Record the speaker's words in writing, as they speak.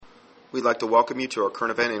We'd like to welcome you to our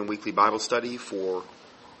current event and weekly Bible study for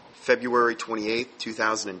February 28th,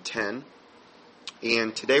 2010.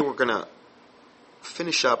 And today we're going to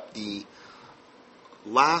finish up the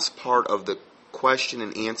last part of the question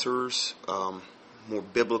and answers, more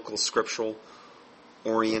biblical, scriptural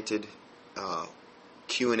oriented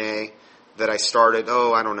Q&A that I started, 2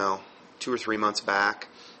 or 3 months back.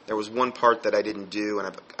 There was one part that I didn't do,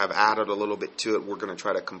 and I've added a little bit to it. We're going to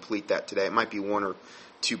try to complete that today. It might be 1 or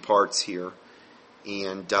 2 parts here.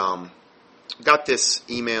 And got this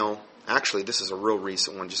email. Actually, this is a real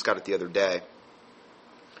recent one. Just got it the other day.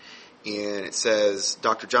 And it says,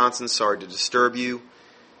 Dr. Johnson, sorry to disturb you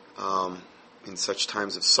in such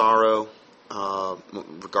times of sorrow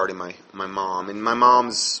regarding my mom. And my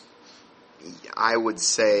mom's, I would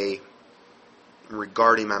say,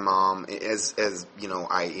 regarding my mom, as you know,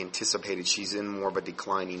 I anticipated, she's in more of a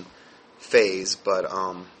declining phase, but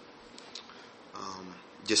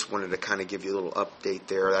just wanted to kind of give you a little update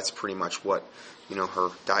there. That's pretty much what, her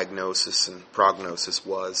diagnosis and prognosis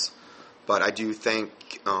was. But I do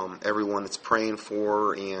thank everyone that's praying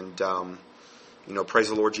for her, and praise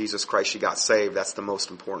the Lord Jesus Christ, she got saved. That's the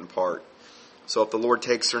most important part. So if the Lord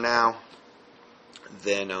takes her now,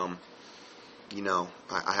 then I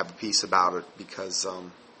have a peace about it because,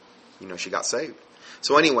 she got saved.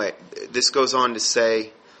 So anyway, this goes on to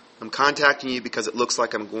say, I'm contacting you because it looks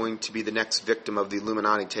like I'm going to be the next victim of the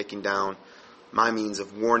Illuminati taking down my means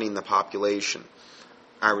of warning the population.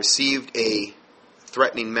 I received a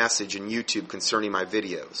threatening message in YouTube concerning my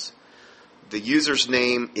videos. The user's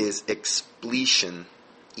name is Expletion,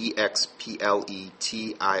 Expletion.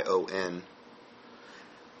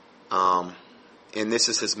 And this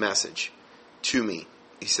is his message to me.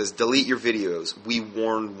 He says, delete your videos. We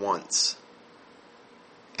warned once.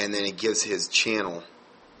 And then he gives his channel,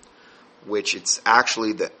 which it's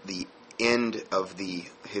actually the end of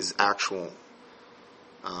his actual,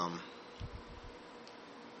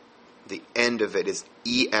 the end of it is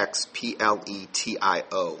Expletio.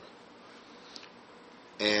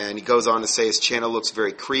 And he goes on to say his channel looks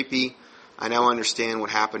very creepy. I now understand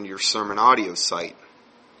what happened to your sermon audio site.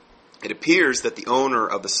 It appears that the owner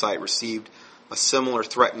of the site received a similar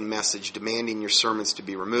threatening message demanding your sermons to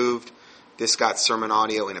be removed. This got sermon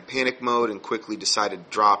audio in a panic mode and quickly decided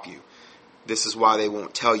to drop you. This is why they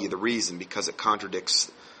won't tell you the reason, because it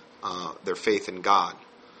contradicts their faith in God.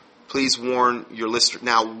 Please warn your listener.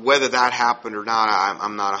 Now, whether that happened or not,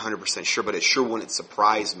 I'm not 100% sure, but it sure wouldn't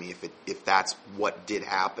surprise me if that's what did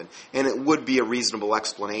happen. And it would be a reasonable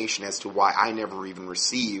explanation as to why I never even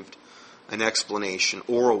received an explanation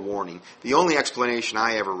or a warning. The only explanation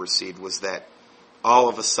I ever received was that all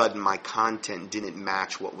of a sudden my content didn't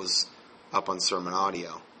match what was up on sermon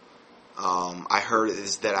audio. I heard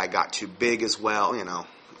is that I got too big as well.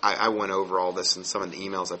 I went over all this in some of the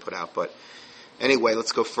emails I put out. But anyway,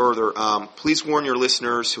 let's go further. Please warn your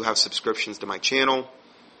listeners who have subscriptions to my channel.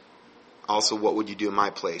 Also, what would you do in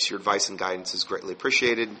my place? Your advice and guidance is greatly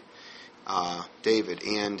appreciated. David.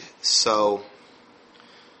 And so,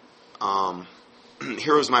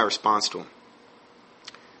 here was my response to him.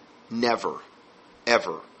 Never,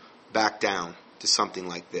 ever back down to something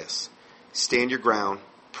like this. Stand your ground.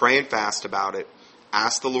 Pray and fast about it.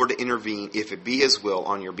 Ask the Lord to intervene, if it be His will,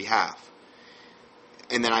 on your behalf.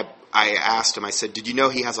 And then I asked him, I said, did you know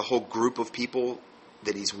he has a whole group of people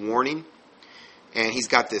that he's warning? And he's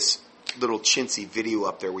got this little chintzy video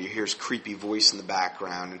up there where you hear his creepy voice in the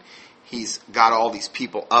background. And he's got all these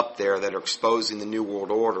people up there that are exposing the New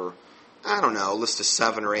World Order. I don't know, a list of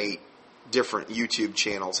 7 or 8 different YouTube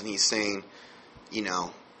channels. And he's saying,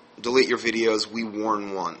 delete your videos, we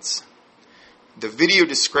warn once. The video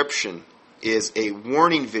description is a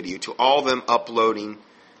warning video to all them uploading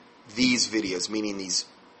these videos, meaning these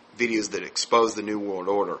videos that expose the New World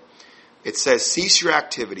Order. It says, cease your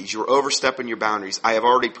activities. You're overstepping your boundaries. I have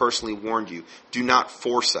already personally warned you. Do not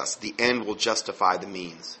force us. The end will justify the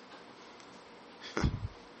means. And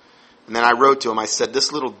then I wrote to him, I said,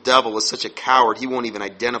 this little devil is such a coward, he won't even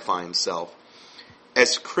identify himself.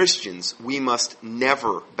 As Christians, we must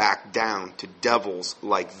never back down to devils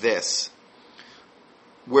like this.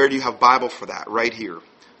 Where do you have Bible for that? Right here.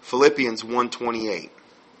 Philippians 1:28.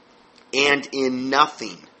 And in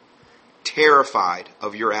nothing terrified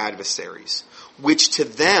of your adversaries, which to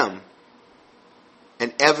them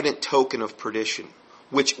an evident token of perdition,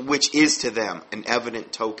 which is to them an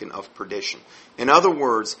evident token of perdition. In other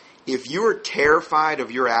words, if you are terrified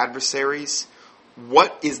of your adversaries,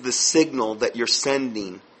 what is the signal that you're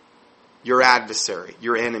sending your adversary,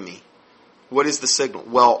 your enemy? What is the signal?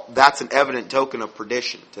 Well, that's an evident token of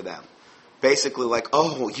perdition to them. Basically like,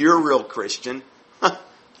 oh, you're a real Christian.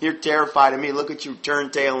 You're terrified of me. Look at you,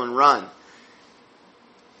 turn tail and run.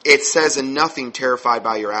 It says, "In nothing terrified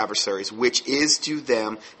by your adversaries, which is to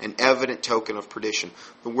them an evident token of perdition."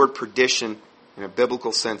 The word perdition, in a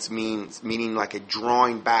biblical sense, meaning like a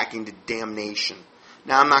drawing back into damnation.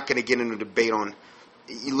 Now, I'm not going to get into a debate on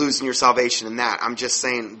you losing your salvation in that. I'm just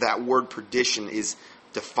saying that word perdition is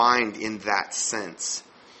defined in that sense.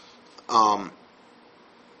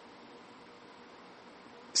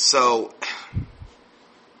 So,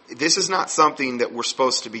 this is not something that we're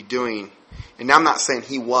supposed to be doing. And I'm not saying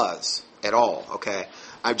he was at all, okay?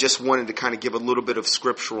 I just wanted to kind of give a little bit of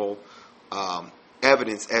scriptural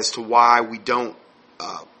evidence as to why we don't,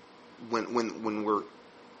 when we're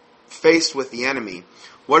faced with the enemy,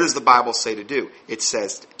 what does the Bible say to do? It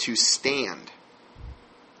says to stand.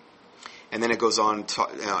 And then it goes on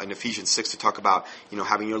in Ephesians 6 to talk about,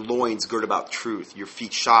 having your loins girded about truth, your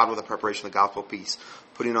feet shod with the preparation of the gospel of peace,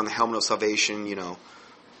 putting on the helmet of salvation,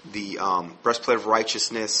 the breastplate of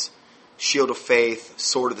righteousness, shield of faith,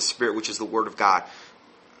 sword of the Spirit, which is the Word of God.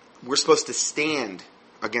 We're supposed to stand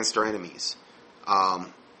against our enemies.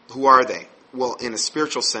 Who are they? Well, in a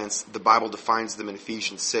spiritual sense, the Bible defines them in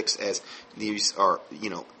Ephesians 6 as these are,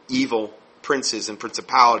 evil princes and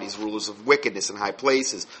principalities, rulers of wickedness in high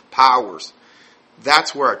places, powers.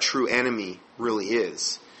 That's where our true enemy really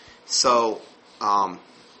is. So,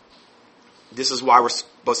 this is why we're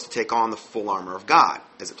supposed to take on the full armor of God,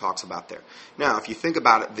 as it talks about there. Now, if you think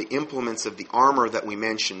about it, the implements of the armor that we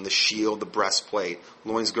mentioned, the shield, the breastplate,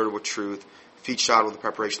 loins girded with truth, feet shod with the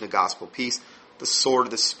preparation of the gospel of peace, the sword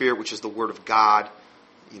of the Spirit, which is the word of God,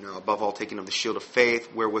 above all taking of the shield of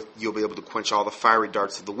faith, wherewith you'll be able to quench all the fiery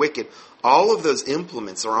darts of the wicked. All of those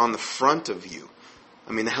implements are on the front of you.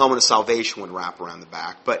 I mean, the helmet of salvation would wrap around the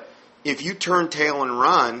back. But if you turn tail and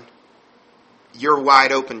run, you're a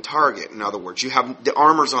wide open target. In other words, you have the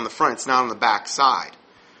armor's on the front, it's not on the back side.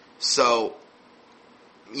 So,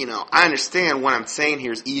 I understand what I'm saying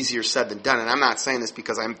here is easier said than done. And I'm not saying this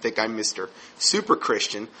because I think I'm Mr. Super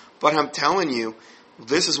Christian, but I'm telling you,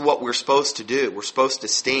 this is what we're supposed to do. We're supposed to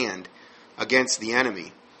stand against the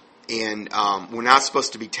enemy. And we're not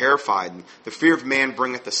supposed to be terrified. The fear of man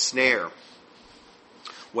bringeth a snare.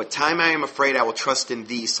 What time I am afraid, I will trust in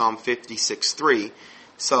thee, Psalm 56:3.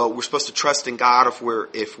 So we're supposed to trust in God if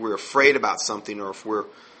we're afraid about something, or if we're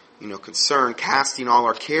concerned, casting all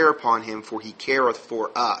our care upon him, for he careth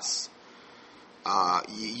for us.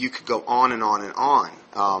 You could go on and on and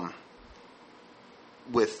on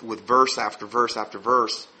with verse after verse after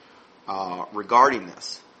verse regarding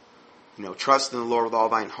this. Trust in the Lord with all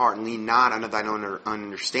thine heart, and lean not unto thine own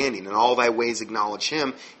understanding. In all thy ways acknowledge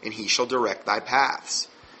him, and he shall direct thy paths.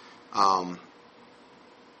 And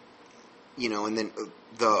then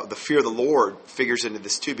the fear of the Lord figures into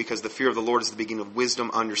this too, because the fear of the Lord is the beginning of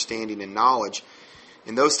wisdom, understanding, and knowledge.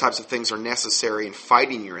 And those types of things are necessary in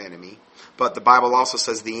fighting your enemy. But the Bible also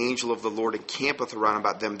says, the angel of the Lord encampeth around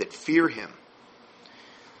about them that fear him.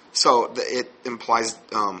 So it implies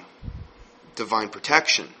divine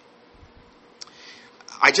protection.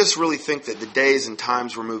 I just really think that the days and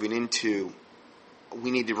times we're moving into,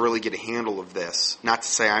 we need to really get a handle of this. Not to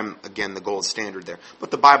say I'm, again, the gold standard there,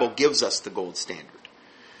 but the Bible gives us the gold standard.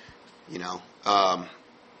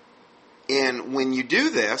 And when you do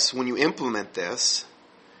this, when you implement this,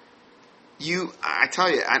 I tell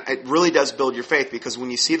you, it really does build your faith, because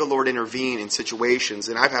when you see the Lord intervene in situations,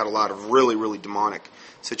 and I've had a lot of really, really demonic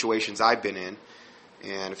situations I've been in,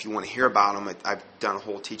 and if you want to hear about them, I've done a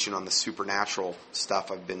whole teaching on the supernatural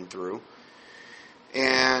stuff I've been through.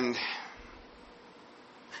 And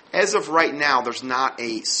as of right now, there's not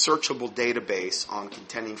a searchable database on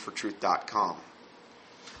contendingfortruth.com.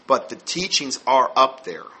 But the teachings are up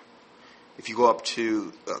there. If you go up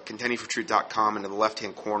to contendingfortruth.com, into the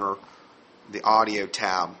left-hand corner, the audio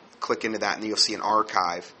tab, click into that, and you'll see an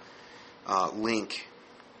archive link.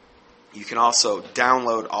 You can also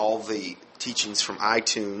download all the teachings from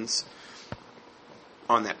iTunes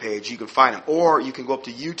on that page. You can find them. Or you can go up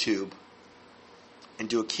to YouTube and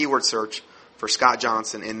do a keyword search for Scott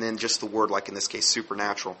Johnson, and then just the word, like in this case,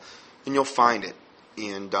 supernatural, and you'll find it.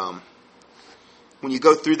 And when you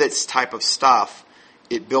go through this type of stuff,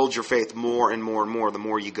 it builds your faith more and more and more the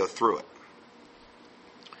more you go through it.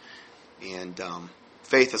 And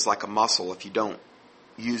faith is like a muscle. If you don't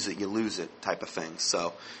use it, you lose it, type of thing.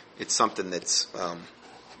 So it's something that's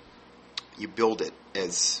you build it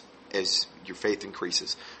as your faith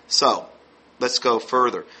increases. So let's go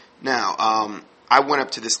further. Now, I went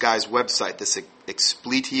up to this guy's website, this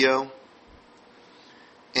Expletio,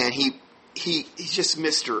 and he's just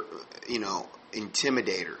Mr.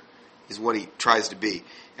 Intimidator is what he tries to be.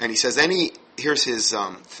 And he says here's his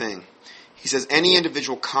thing. He says, any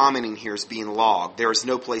individual commenting here is being logged. There is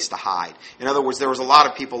no place to hide. In other words, there was a lot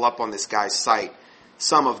of people up on this guy's site.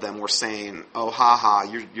 Some of them were saying, oh,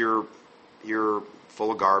 you're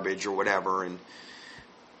full of garbage or whatever. And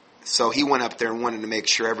so he went up there and wanted to make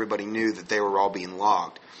sure everybody knew that they were all being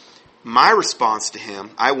logged. My response to him,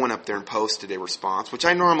 I went up there and posted a response, which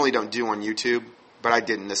I normally don't do on YouTube, but I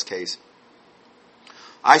did in this case.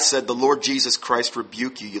 I said, the Lord Jesus Christ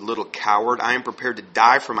rebuke you, you little coward. I am prepared to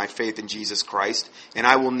die for my faith in Jesus Christ, and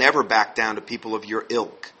I will never back down to people of your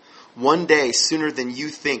ilk. One day, sooner than you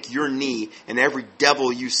think, your knee and every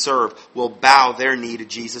devil you serve will bow their knee to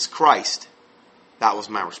Jesus Christ. That was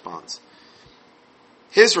my response.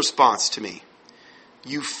 His response to me,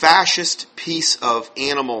 you fascist piece of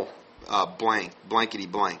animal blankety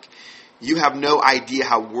blank. You have no idea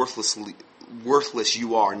how worthless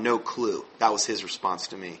you are, no clue. That was his response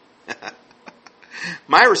to me.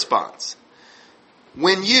 My response,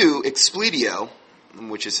 when you, Expledio,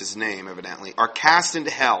 which is his name evidently, are cast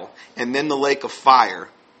into hell and then the lake of fire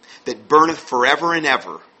that burneth forever and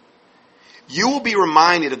ever, you will be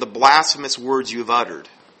reminded of the blasphemous words you have uttered.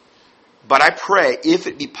 But I pray, if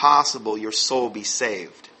it be possible, your soul be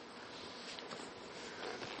saved.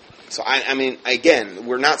 So, I mean, again,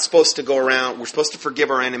 we're not supposed to go around, we're supposed to forgive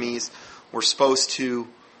our enemies. We're supposed to,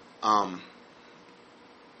 no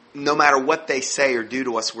matter what they say or do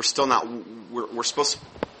to us, we're still not, we're supposed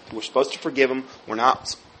to forgive them. We're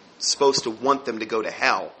not supposed to want them to go to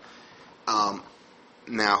hell.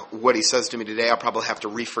 Now, what he says to me today, I'll probably have to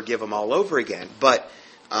re-forgive him all over again. But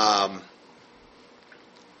I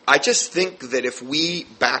just think that if we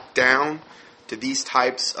back down to these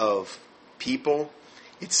types of people,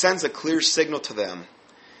 it sends a clear signal to them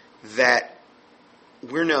that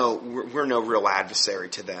we're no real adversary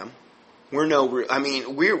to them. We're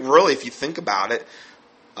really, if you think about it,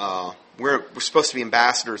 we're supposed to be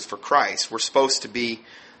ambassadors for Christ. We're supposed to be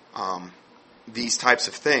these types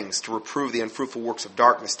of things, to reprove the unfruitful works of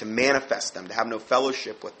darkness, to manifest them, to have no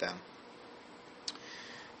fellowship with them.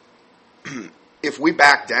 If we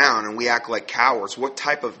back down and we act like cowards, what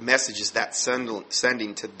type of message is that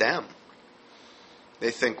sending to them? They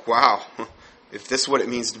think, wow, if this is what it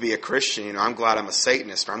means to be a Christian, I'm glad I'm a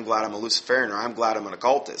Satanist, or I'm glad I'm a Luciferian, or I'm glad I'm an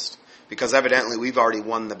occultist. Because evidently we've already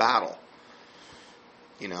won the battle.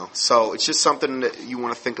 So it's just something that you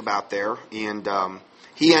want to think about there. And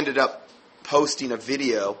he ended up posting a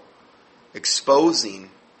video exposing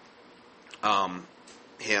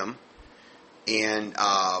him. And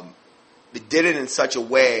it did it in such a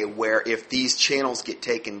way where if these channels get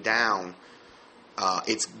taken down,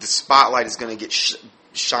 the spotlight is going to get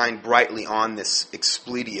shine brightly on this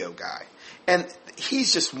Expledio guy. And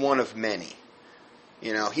he's just one of many.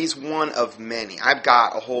 He's one of many. I've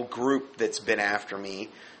got a whole group that's been after me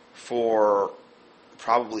for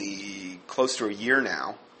probably close to a year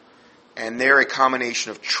now. And they're a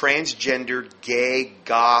combination of transgender, gay,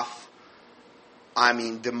 goth,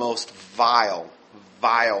 the most vile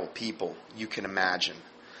people you can imagine.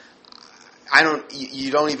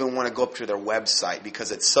 You don't even want to go up to their website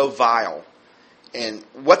because it's so vile. And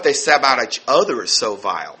what they say about each other is so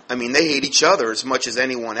vile. They hate each other as much as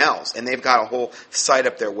anyone else. And they've got a whole site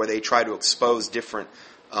up there where they try to expose different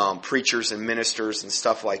preachers and ministers and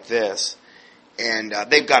stuff like this. And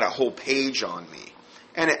they've got a whole page on me.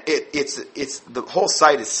 And it's the whole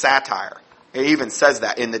site is satire. It even says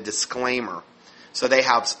that in the disclaimer. So they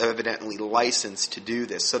have evidently license to do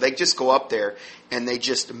this. So they just go up there and they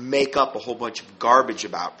just make up a whole bunch of garbage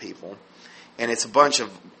about people. And it's a bunch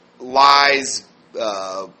of lies,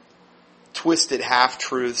 twisted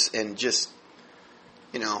half-truths, and just,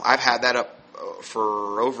 I've had that up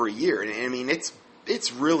for over a year. And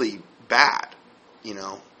it's really bad,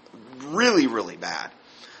 really, really bad.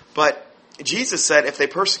 But Jesus said, if they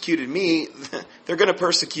persecuted me, they're going to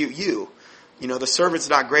persecute you. The servant's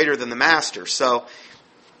not greater than the master. So,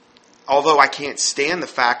 although I can't stand the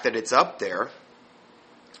fact that it's up there,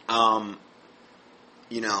 I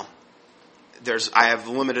have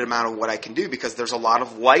a limited amount of what I can do because there's a lot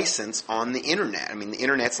of license on the internet. The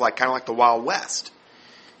internet's kind of like the Wild West.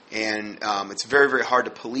 And it's very, very hard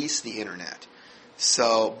to police the internet.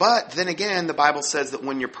 So, but then again, the Bible says that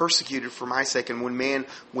when you're persecuted for my sake, and when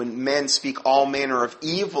men speak all manner of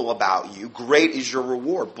evil about you, great is your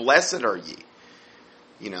reward. Blessed are ye.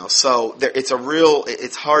 So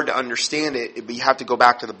it's hard to understand it, but you have to go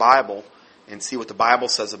back to the Bible and see what the Bible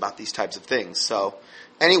says about these types of things. So,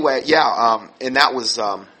 anyway, and that was,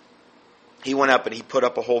 he went up and he put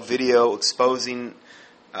up a whole video exposing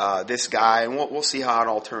this guy, and we'll see how it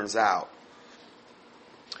all turns out.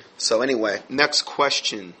 So anyway, next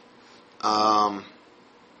question. Got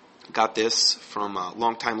this from a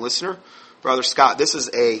longtime listener. Brother Scott, this is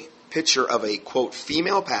a picture of a, quote,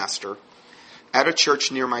 female pastor at a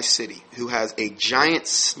church near my city who has a giant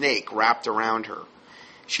snake wrapped around her.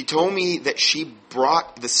 She told me that she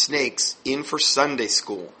brought the snakes in for Sunday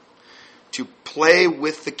school to play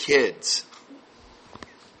with the kids.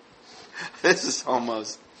 This is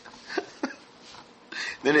almost...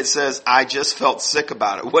 Then it says, I just felt sick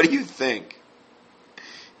about it. What do you think?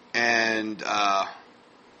 And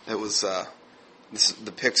it was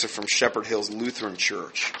the pics are from Shepherd Hills Lutheran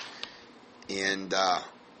Church. And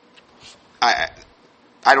I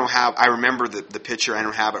remember the picture. I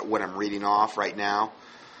don't have it what I'm reading off right now.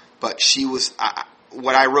 But she was,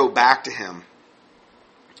 what I wrote back to him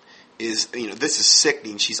is, this is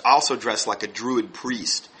sickening. She's also dressed like a Druid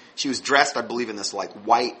priest. She was dressed, I believe, in this like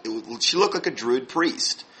white, she looked like a Druid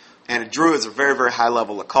priest. And a Druid is a very, very high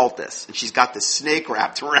level occultist. And she's got this snake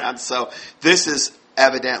wrapped around. So this is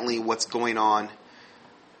evidently what's going on.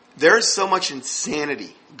 There's so much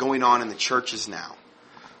insanity going on in the churches now.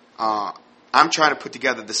 I'm trying to put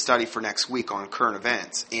together the study for next week on current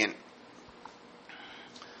events. And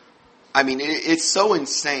I mean, it's so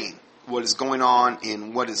insane what is going on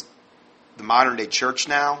in what is the modern day church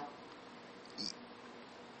now.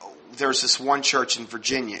 There's this one church in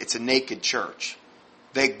Virginia. It's a naked church.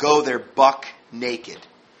 They go there buck naked.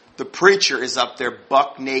 The preacher is up there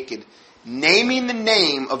buck naked, naming the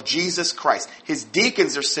name of Jesus Christ. His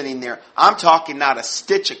deacons are sitting there. I'm talking not a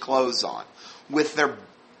stitch of clothes on, with their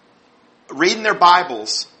reading their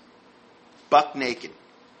Bibles, buck naked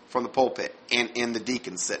from the pulpit, and the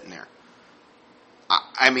deacons sitting there.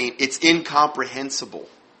 I mean, it's incomprehensible.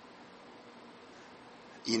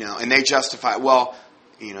 And they justify,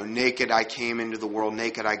 naked I came into the world,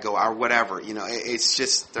 naked I go, or whatever. It's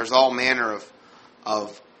just, there's all manner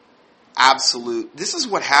of absolute. This is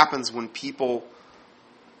what happens when people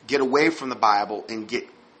get away from the Bible and get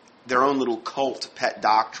their own little cult pet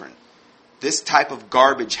doctrine. This type of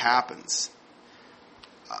garbage happens.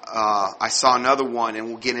 I saw another one, and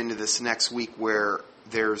we'll get into this next week, where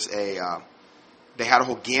there's they had a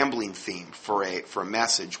whole gambling theme for a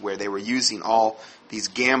message where they were using all these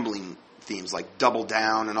gambling themes like Double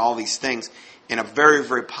Down and all these things in a very,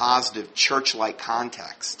 very positive church-like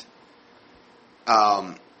context.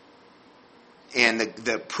 And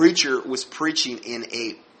the preacher was preaching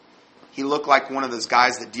he looked like one of those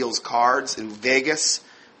guys that deals cards in Vegas.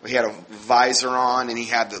 He had a visor on and he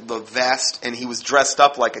had the vest, and he was dressed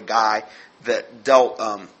up like a guy that dealt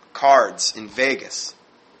cards in Vegas.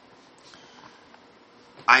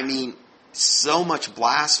 I mean, so much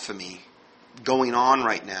blasphemy going on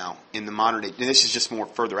right now in the modern day. And this is just more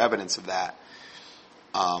further evidence of that.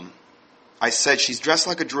 I said she's dressed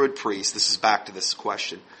like a Druid priest. This is back to this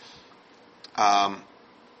question.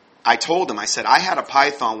 I told him, I said, I had a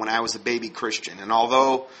python when I was a baby Christian. And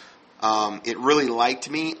although it really liked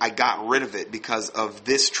me, I got rid of it because of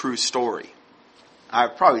this true story.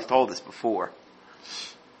 I've probably told this before.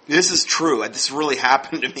 This is true. This really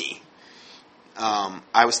happened to me.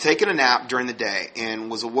 I was taking a nap during the day and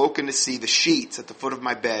was awoken to see the sheets at the foot of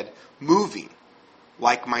my bed moving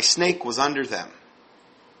like my snake was under them.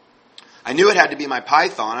 I knew it had to be my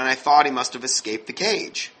python, and I thought he must have escaped the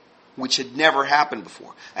cage, which had never happened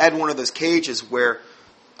before. I had one of those cages where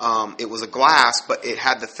it was a glass, but it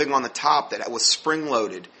had the thing on the top that was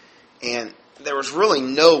spring-loaded, and there was really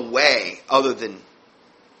no way other than,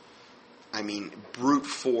 brute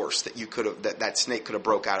force that snake could have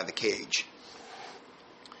broke out of the cage.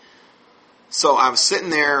 So I was sitting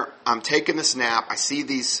there, I'm taking this nap, I see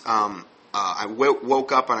these, I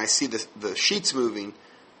woke up and I see the sheets moving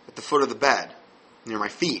at the foot of the bed, near my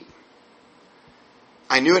feet.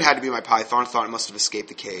 I knew it had to be my python, thought it must have escaped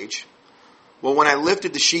the cage. Well, when I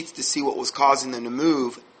lifted the sheets to see what was causing them to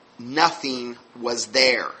move, nothing was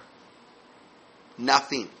there.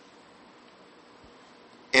 Nothing.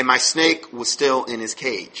 And my snake was still in his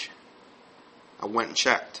cage. I went and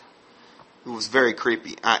checked. It was very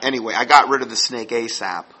creepy. Anyway, I got rid of the snake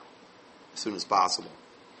ASAP, as soon as possible.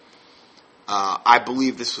 I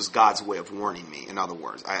believe this was God's way of warning me, in other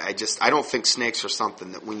words. I don't think snakes are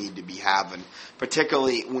something that we need to be having,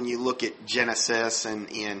 particularly when you look at Genesis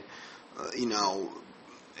and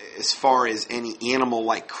as far as any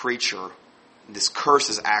animal-like creature, this curse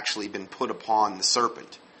has actually been put upon the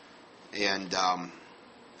serpent. And,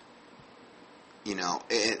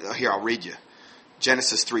 here, I'll read you.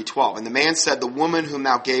 Genesis 3:12. And the man said, the woman whom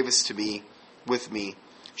thou gavest to me with me,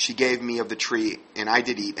 she gave me of the tree, and I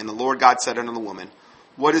did eat. And the Lord God said unto the woman,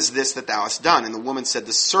 what is this that thou hast done? And the woman said,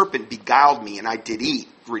 the serpent beguiled me, and I did eat,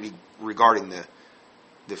 regarding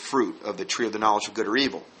the fruit of the tree of the knowledge of good or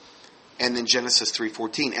evil. And then Genesis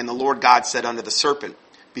 3:14. And the Lord God said unto the serpent,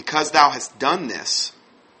 because thou hast done this,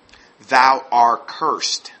 thou art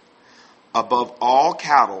cursed above all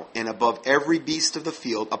cattle and above every beast of the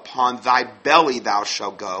field. Upon thy belly thou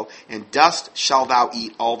shalt go, and dust shalt thou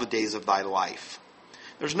eat all the days of thy life.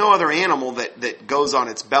 There's no other animal that goes on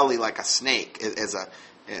its belly like a snake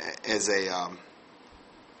as a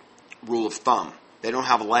rule of thumb. They don't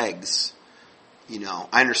have legs.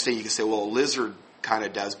 I understand you can say, well, a lizard kind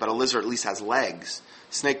of does, but a lizard at least has legs.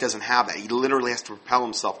 Snake doesn't have that. He literally has to propel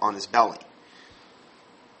himself on his belly.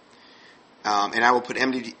 And I will put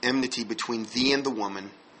enmity between thee and the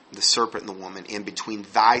woman, the serpent and the woman, and between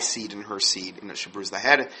thy seed and her seed, and it shall bruise thy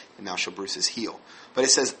head, and thou shalt bruise his heel. But it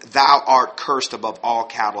says, thou art cursed above all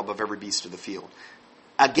cattle, above every beast of the field.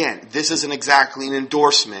 Again, this isn't exactly an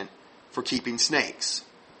endorsement for keeping snakes.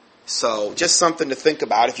 So, just something to think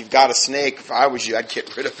about. If you've got a snake, if I was you, I'd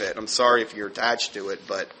get rid of it. I'm sorry if you're attached to it,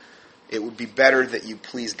 but it would be better that you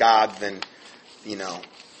please God than,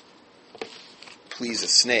 please a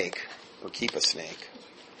snake. Or keep a snake.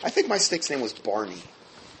 I think my snake's name was Barney.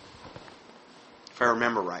 If I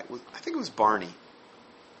remember right. I think it was Barney.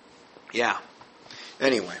 Yeah.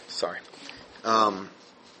 Anyway, sorry. What?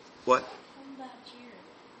 What about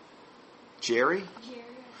Jerry? Jerry?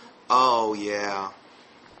 Oh, yeah.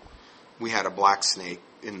 We had a black snake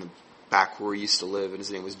in the back where we used to live, and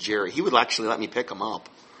his name was Jerry. He would actually let me pick him up.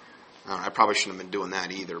 I probably shouldn't have been doing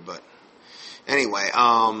that either, but anyway,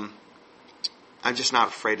 I'm just not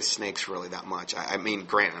afraid of snakes really that much. I mean,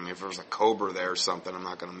 granted, if there's a cobra there or something, I'm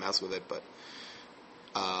not going to mess with it. But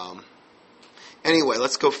anyway,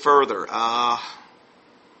 let's go further.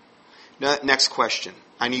 Next question.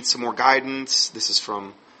 I need some more guidance. This is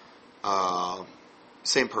from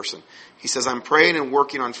same person. He says, I'm praying and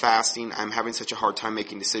working on fasting. I'm having such a hard time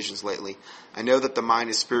making decisions lately. I know that the mind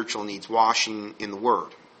is spiritual, needs washing in the Word.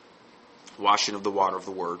 Washing of the water of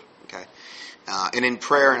the Word. Okay. And in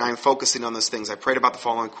prayer, and I'm focusing on those things, I prayed about the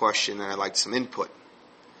following question, and I'd like some input.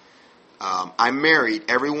 I'm married.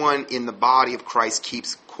 Everyone in the body of Christ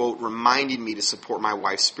keeps, quote, reminding me to support my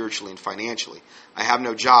wife spiritually and financially. I have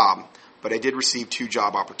no job, but I did receive 2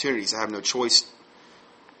 job opportunities. I have no choice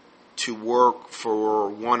to work for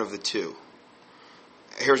one of the 2.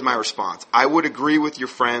 Here's my response. I would agree with your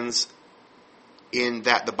friends in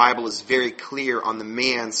that the Bible is very clear on the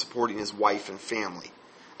man supporting his wife and family.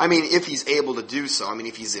 I mean, if he's able to do so. I mean,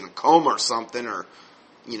 if he's in a coma or something, or,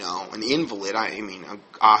 an invalid. I mean,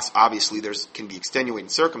 obviously can be extenuating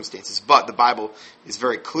circumstances, but the Bible is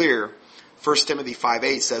very clear. 1 Timothy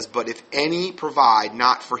 5:8 says, but if any provide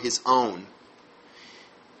not for his own,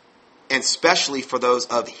 and especially for those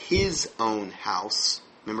of his own house,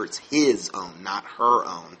 remember it's his own, not her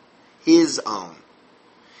own, his own,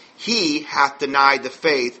 he hath denied the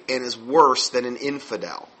faith and is worse than an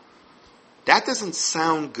infidel. That doesn't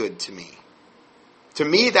sound good to me. To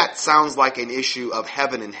me, that sounds like an issue of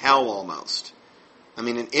heaven and hell almost. I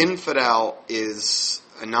mean, an infidel is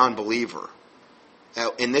a non-believer.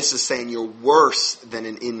 And this is saying you're worse than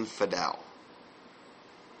an infidel.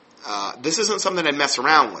 This isn't something I mess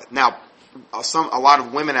around with. Now, a lot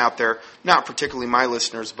of women out there, not particularly my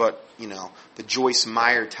listeners, but, the Joyce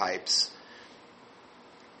Meyer types,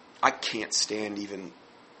 I can't stand even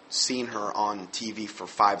seeing her on TV for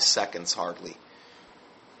 5 seconds hardly.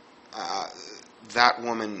 That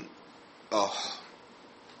woman,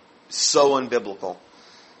 so unbiblical.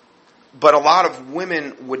 But a lot of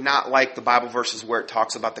women would not like the Bible verses where it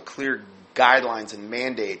talks about the clear guidelines and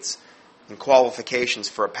mandates and qualifications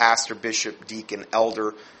for a pastor, bishop, deacon,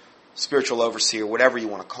 elder, spiritual overseer, whatever you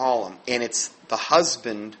want to call them. And it's the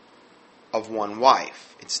husband of one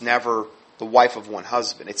wife. It's never the wife of one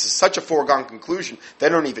husband. It's such a foregone conclusion. They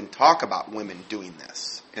don't even talk about women doing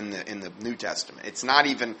this in the New Testament. It's not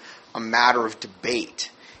even a matter of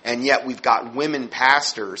debate. And yet we've got women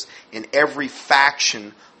pastors in every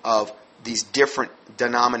faction of these different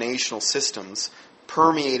denominational systems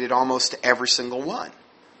permeated almost to every single one.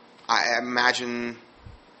 I imagine,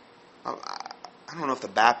 I don't know if the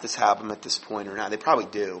Baptists have them at this point or not. They probably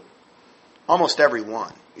do. Almost every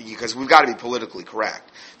one. Because we've got to be politically correct.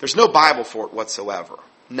 There's no Bible for it whatsoever.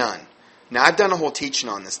 None. Now, I've done a whole teaching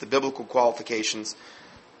on this, the biblical qualifications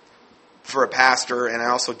for a pastor, and I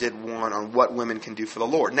also did one on what women can do for the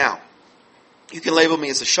Lord. Now, you can label me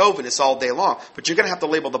as a chauvinist all day long, but you're going to have to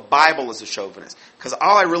label the Bible as a chauvinist. Because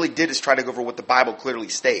all I really did is try to go over what the Bible clearly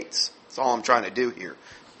states. That's all I'm trying to do here.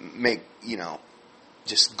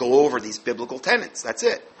 Just go over these biblical tenets. That's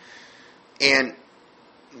it. And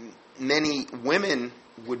many women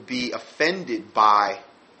would be offended by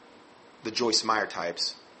the Joyce Meyer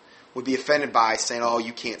types, would be offended by saying, oh,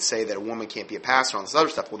 you can't say that a woman can't be a pastor, on this other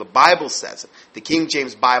stuff. Well, the Bible says it. The King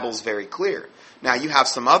James Bible is very clear. Now, you have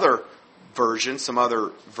some other version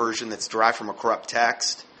that's derived from a corrupt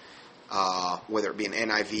text, whether it be an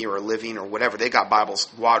NIV or a Living or whatever. They got Bibles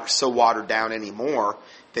so watered down anymore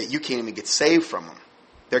that you can't even get saved from them.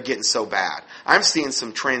 They're getting so bad. I'm seeing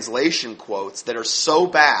some translation quotes that are so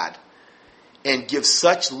bad and give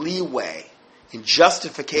such leeway and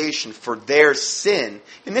justification for their sin.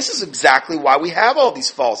 And this is exactly why we have all these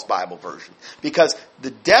false Bible versions. Because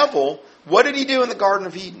the devil, what did he do in the Garden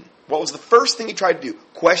of Eden? What was the first thing he tried to do?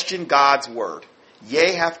 Question God's word.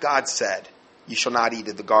 Yea, hath God said, you shall not eat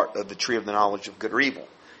of the tree of the knowledge of good or evil.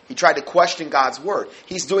 He tried to question God's word.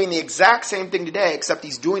 He's doing the exact same thing today, except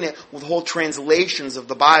he's doing it with whole translations of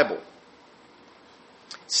the Bible.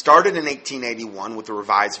 Started in 1881 with the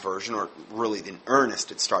Revised Version, or really in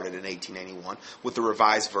earnest it started in 1881 with the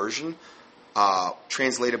Revised Version,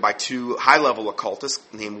 translated by two high-level occultists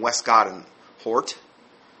named Westcott and Hort,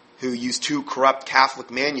 who used two corrupt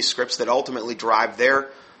Catholic manuscripts that ultimately derived their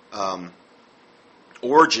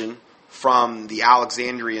origin from the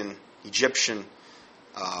Alexandrian Egyptian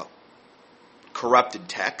corrupted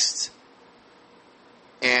texts,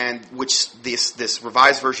 and which this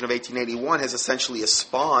Revised Version of 1881 has essentially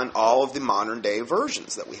spawned all of the modern day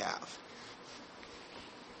versions that we have.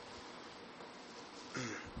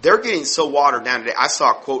 They're getting so watered down today. I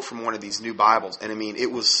saw a quote from one of these new Bibles, and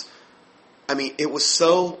it was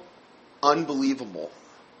so unbelievable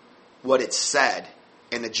what it said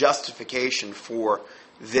and the justification for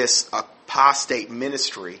this apostate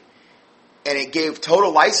ministry. And it gave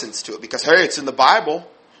total license to it because, hey, it's in the Bible.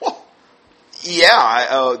 Well,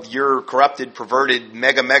 yeah, your corrupted, perverted,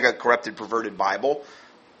 mega corrupted, perverted Bible.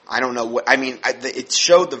 I don't know what, it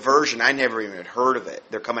showed the version. I never even had heard of it.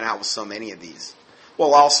 They're coming out with so many of these.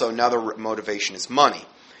 Well, also, another motivation is money.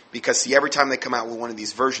 Because, see, every time they come out with one of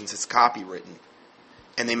these versions, it's copywritten.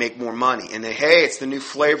 And they make more money. And hey, it's the new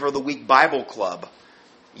flavor of the week Bible Club.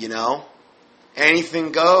 You know?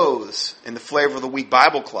 Anything goes in the flavor of the week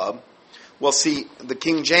Bible Club. Well, see, the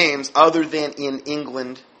King James, other than in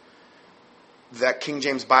England, that King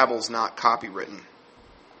James Bible is not copywritten.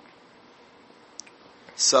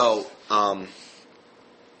 So,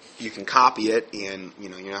 you can copy it and,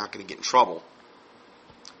 you're not going to get in trouble.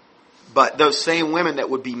 But those same women that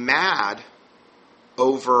would be mad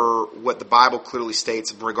over what the Bible clearly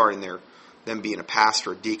states regarding them being a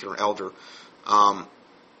pastor, a deacon, or elder, a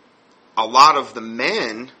lot of the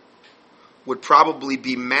men would probably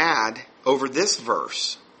be mad over this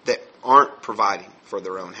verse that aren't providing for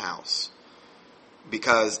their own house.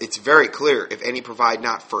 Because it's very clear, if any provide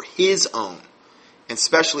not for his own, and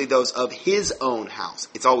especially those of his own house,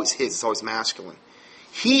 it's always his, it's always masculine,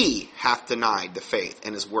 he hath denied the faith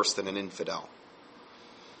and is worse than an infidel.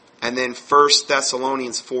 And then 1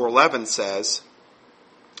 Thessalonians 4:11 says,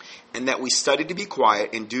 and that we study to be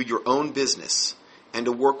quiet and do your own business, and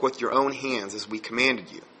to work with your own hands as we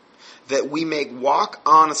commanded you, that we may walk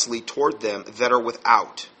honestly toward them that are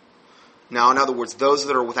without. Now, in other words, those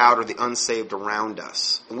that are without are the unsaved around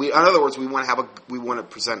us. In other words, we want to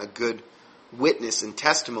present a good witness and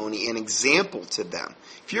testimony and example to them.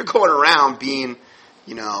 If you're going around being,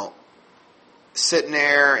 sitting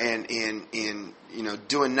there and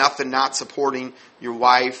doing nothing, not supporting your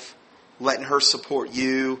wife, letting her support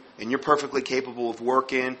you, and you're perfectly capable of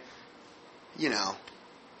working,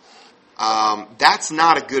 that's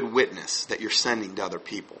not a good witness that you're sending to other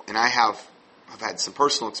people. And I've had some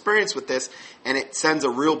personal experience with this, and it sends a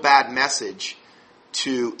real bad message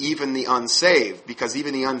to even the unsaved, because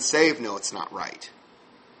even the unsaved know it's not right.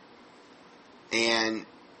 And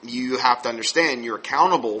you have to understand you're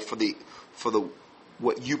accountable for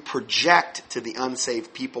what you project to the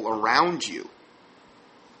unsaved people around you.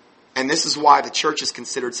 And this is why the church is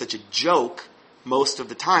considered such a joke most of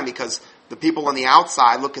the time, because the people on the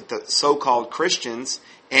outside look at the so-called Christians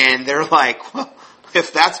and they're like, well,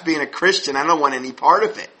 if that's being a Christian, I don't want any part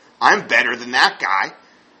of it. I'm better than that guy.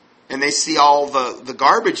 And they see all the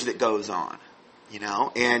garbage that goes on,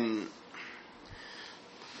 and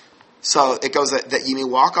so it goes that ye may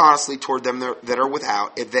walk honestly toward them that are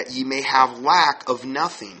without, that ye may have lack of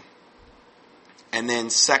nothing. And then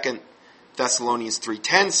 2 Thessalonians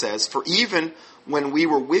 3:10 says, for even when we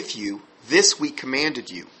were with you, this we commanded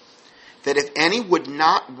you, that if any would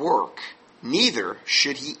not work, neither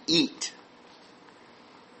should he eat.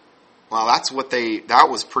 Well, that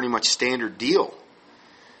was pretty much standard deal.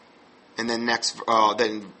 And then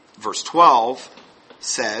then verse 12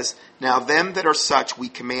 says, now them that are such we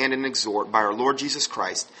command and exhort by our Lord Jesus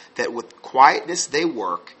Christ, that with quietness they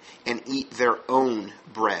work and eat their own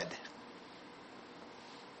bread.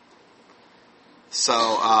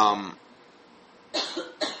 So,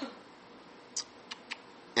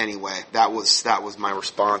 anyway, that was my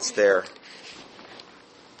response there.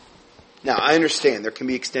 Now, I understand there can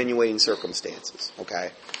be extenuating circumstances,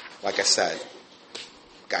 okay? Like I said,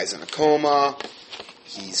 guy's in a coma,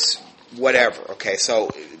 he's whatever, okay?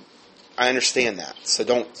 So, I understand that. So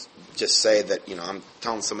don't just say that, I'm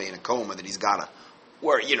telling somebody in a coma that he's got to,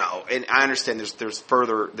 and I understand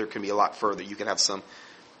there can be a lot further. You can have some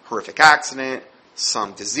horrific accident,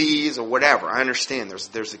 some disease, or whatever. I understand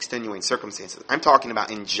there's extenuating circumstances. I'm talking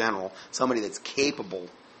about, in general, somebody that's capable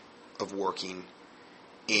of working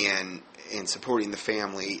and supporting the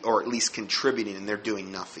family, or at least contributing, and they're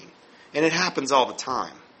doing nothing. And it happens all the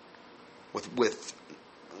time with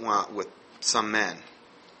some men.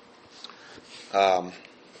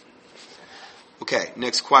 Okay,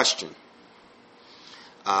 next question.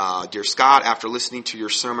 Dear Scott, after listening to your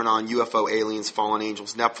sermon on UFO, aliens, fallen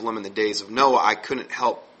angels, Nephilim, and the days of Noah, I couldn't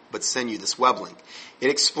help but send you this web link. It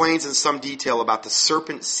explains in some detail about the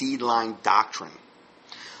serpent seed line doctrine.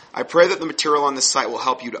 I pray that the material on this site will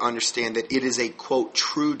help you to understand that it is a, quote,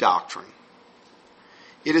 true doctrine.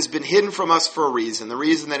 It has been hidden from us for a reason, the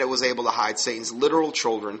reason that it was able to hide Satan's literal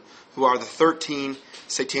children, who are the 13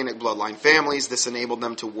 satanic bloodline families. This enabled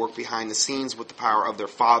them to work behind the scenes with the power of their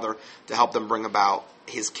father to help them bring about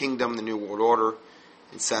his kingdom, the New World Order,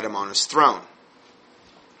 and set him on his throne.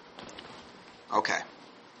 Okay.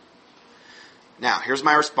 Now, here's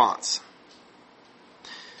my response.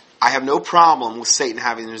 I have no problem with Satan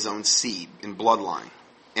having his own seed and bloodline.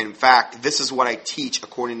 In fact, this is what I teach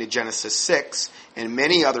according to Genesis 6 and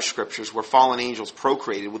many other scriptures where fallen angels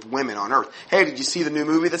procreated with women on earth. Hey, did you see the new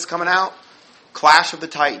movie that's coming out? Clash of the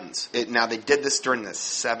Titans. Now, they did this during the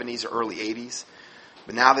 70s or early 80s,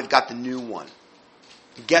 but now they've got the new one.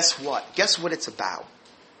 Guess what? Guess what it's about?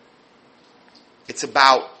 It's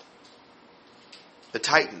about the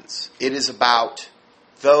Titans. It is about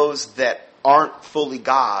those that aren't fully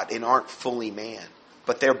God and aren't fully man,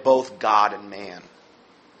 but they're both God and man.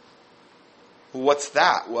 What's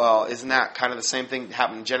that? Well, isn't that kind of the same thing that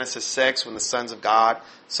happened in Genesis 6 when the sons of God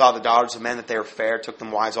saw the daughters of men that they were fair, took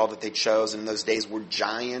them wives, all that they chose, and in those days were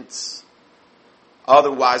giants,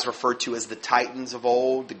 otherwise referred to as the Titans of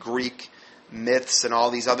old, the Greek myths and all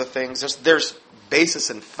these other things. There's basis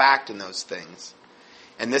and fact in those things.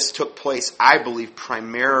 And this took place, I believe,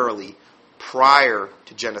 primarily prior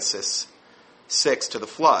to Genesis 6, to the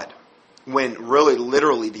flood, when really,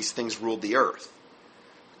 literally, these things ruled the earth.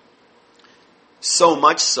 So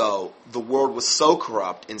much so, the world was so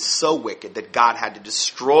corrupt and so wicked that God had to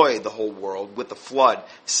destroy the whole world with the flood,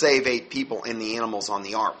 save 8 people and the animals on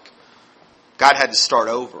the ark. God had to start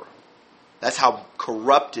over. That's how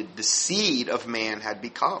corrupted the seed of man had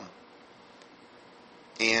become.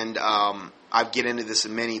 And I get into this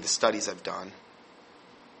in many of the studies I've done.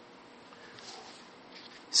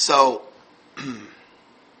 So,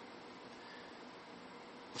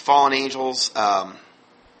 fallen angels.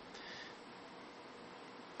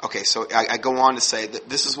 Okay, so I go on to say that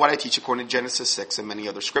this is what I teach according to Genesis 6 and many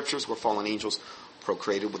other scriptures where fallen angels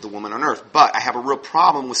procreated with the woman on earth. But I have a real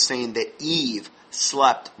problem with saying that Eve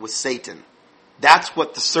slept with Satan. That's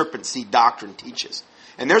what the serpent seed doctrine teaches.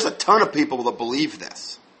 And there's a ton of people that believe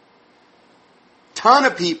this. Ton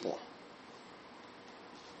of people.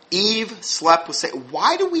 Eve slept with Satan.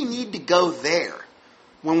 Why do we need to go there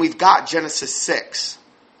when we've got Genesis 6?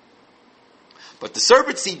 But the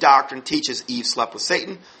serpent seed doctrine teaches Eve slept with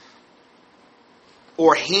Satan,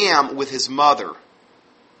 or Ham with his mother,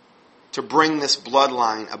 to bring this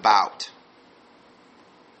bloodline about.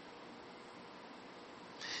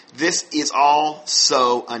 This is all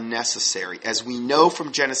so unnecessary, as we know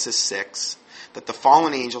from Genesis 6 that the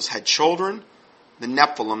fallen angels had children, the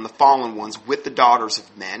Nephilim, the fallen ones, with the daughters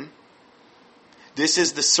of men. This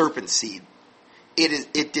is the serpent seed.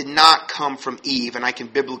 It did not come from Eve, and I can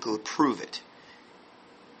biblically prove it.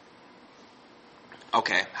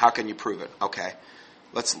 Okay, how can you prove it? Okay,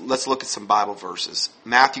 let's look at some Bible verses.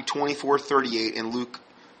 Matthew 24:38 and Luke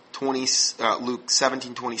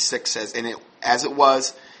 17:26 says, as it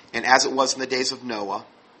was in the days of Noah,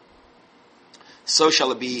 so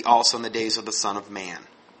shall it be also in the days of the Son of Man.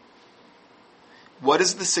 What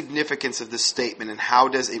is the significance of this statement, and how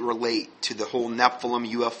does it relate to the whole Nephilim,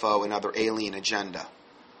 UFO, and other alien agenda?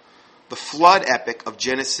 The flood epic of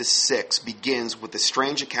Genesis 6 begins with a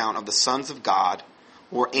strange account of the sons of God,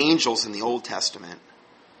 or angels in the Old Testament.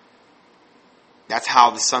 That's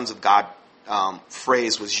how the sons of God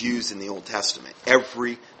phrase was used in the Old Testament,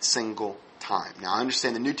 every single time. Now, I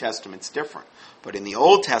understand the New Testament's different, but in the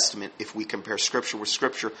Old Testament, if we compare Scripture with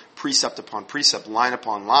Scripture, precept upon precept, line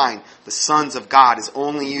upon line, the sons of God is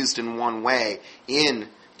only used in one way.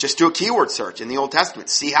 Just do a keyword search in the Old Testament.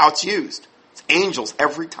 See how it's used. It's angels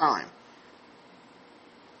every time.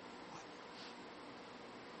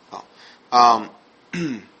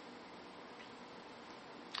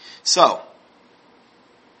 So,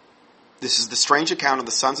 this is the strange account of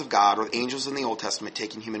the sons of God, or the angels in the Old Testament,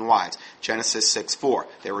 taking human wives. Genesis 6:4.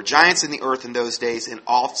 There were giants in the earth in those days, and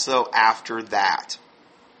also after that,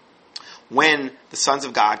 when the sons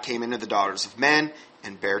of God came into the daughters of men,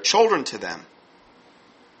 and bare children to them.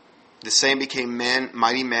 The same became men,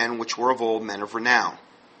 mighty men, which were of old, men of renown.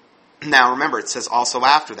 Now remember, it says also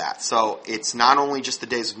after that. So it's not only just the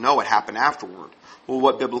days of Noah, it happened afterward. Well,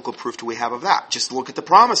 what biblical proof do we have of that? Just look at the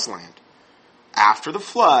promised land. After the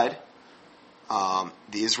flood,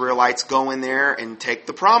 the Israelites go in there and take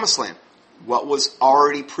the promised land. What was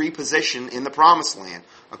already pre-positioned in the promised land,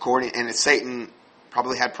 and Satan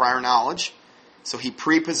probably had prior knowledge, so he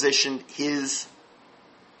pre-positioned his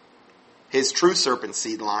true serpent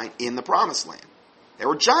seed line in the promised land. They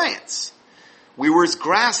were giants. We were as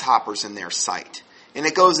grasshoppers in their sight. And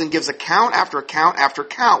it goes and gives account after account after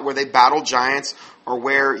account where they battled giants, or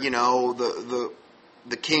where,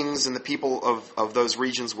 the kings and the people of those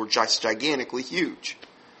regions were just gigantically huge.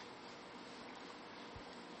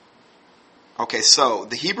 Okay, so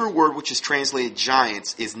the Hebrew word which is translated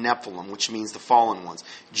giants is Nephilim, which means the fallen ones.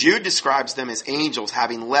 Jude describes them as angels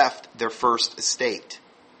having left their first estate.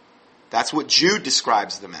 That's what Jude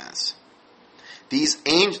describes them as.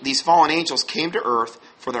 These fallen angels came to earth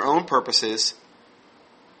for their own purposes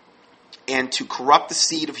and to corrupt the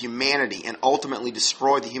seed of humanity and ultimately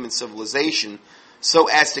destroy the human civilization, so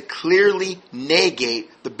as to clearly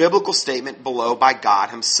negate the biblical statement below by God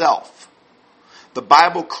himself. The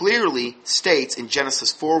Bible clearly states in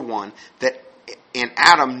Genesis 4:1 that and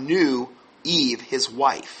Adam knew Eve, his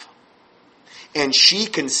wife, and she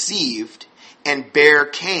conceived and bare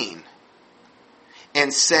Cain,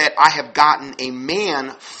 and said, I have gotten a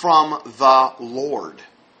man from the Lord.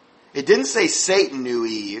 It didn't say Satan knew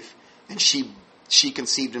Eve, and she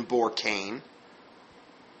conceived and bore Cain.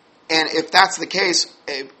 And if that's the case,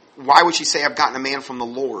 why would she say, I've gotten a man from the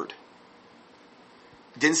Lord?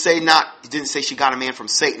 It didn't say she got a man from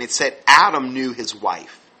Satan. It said Adam knew his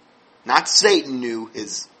wife. Not Satan knew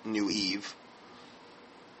Eve.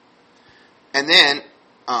 And then,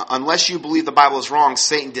 unless you believe the Bible is wrong,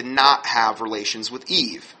 Satan did not have relations with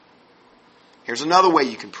Eve. Here's another way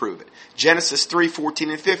you can prove it. Genesis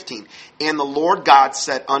 3:14 and 15. And the Lord God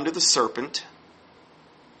said unto the serpent,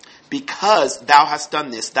 because thou hast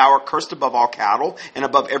done this, thou art cursed above all cattle, and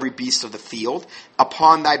above every beast of the field.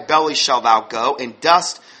 Upon thy belly shalt thou go, and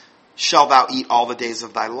dust shalt thou eat all the days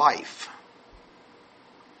of thy life.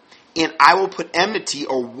 And I will put enmity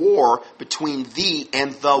or war between thee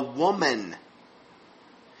and the woman,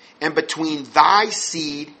 and between thy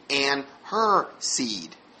seed and her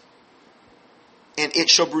seed. And it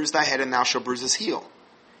shall bruise thy head, and thou shalt bruise his heel.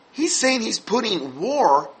 He's saying he's putting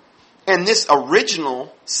war in this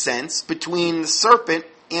original sense between the serpent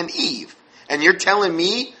and Eve. And you're telling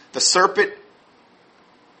me the serpent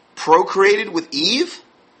procreated with Eve?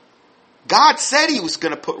 God said he was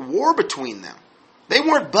going to put war between them. They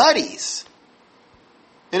weren't buddies.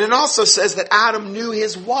 And it also says that Adam knew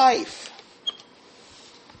his wife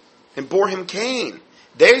and bore him Cain.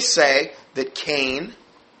 They say that Cain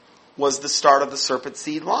was the start of the serpent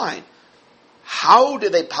seed line. How do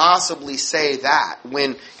they possibly say that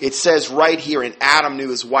when it says right here, and Adam knew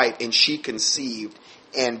his wife, and she conceived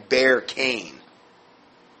and bare Cain,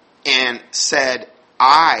 and said,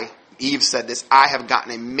 Eve said this, I have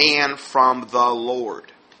gotten a man from the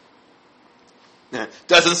Lord.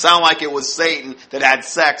 Doesn't sound like it was Satan that had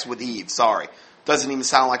sex with Eve, sorry. Doesn't even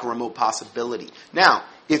sound like a remote possibility. Now,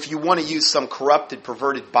 if you want to use some corrupted,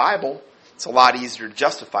 perverted Bible, it's a lot easier to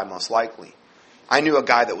justify, most likely. I knew a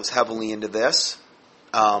guy that was heavily into this.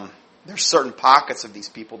 There's certain pockets of these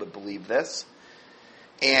people that believe this.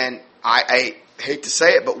 And I hate to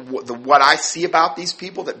say it, but what I see about these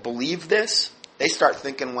people that believe this, they start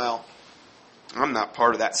thinking, well, I'm not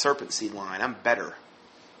part of that serpent seed line. I'm better.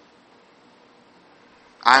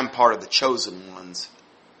 I'm part of the chosen ones.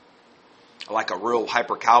 Like a real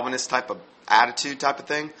hyper-Calvinist type of attitude type of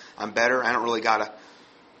thing. I'm better. I don't really gotta,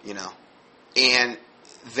 And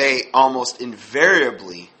they almost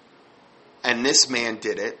invariably, and this man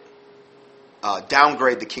did it,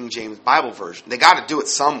 downgrade the King James Bible version. They got to do it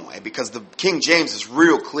some way because the King James is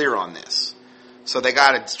real clear on this. So they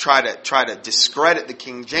got to try to discredit the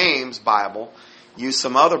King James Bible, use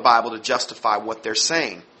some other Bible to justify what they're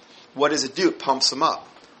saying. What does it do? It pumps them up.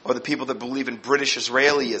 Or the people that believe in British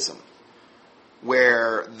Israelism,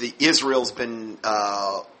 where the Israel's been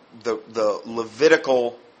the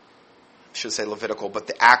Levitical. I should say Levitical, but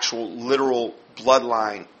the actual literal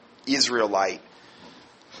bloodline Israelite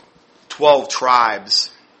 12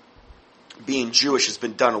 tribes being Jewish has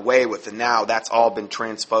been done away with, and now that's all been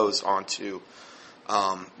transposed onto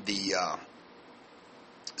the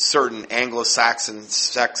certain Anglo-Saxon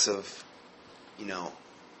sects of,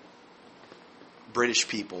 British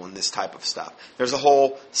people and this type of stuff. There's a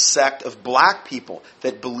whole sect of black people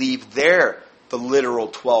that believe they're the literal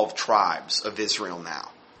 12 tribes of Israel now.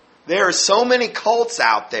 There are so many cults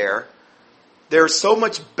out there. There's so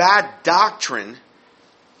much bad doctrine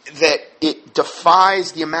that it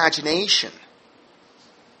defies the imagination.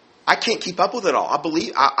 I can't keep up with it all.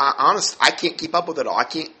 I can't keep up with it all.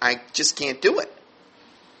 I just can't do it.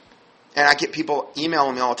 And I get people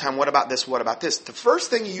emailing me all the time, what about this, what about this? The first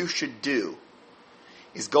thing you should do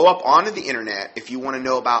is go up onto the internet if you want to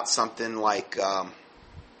know about something like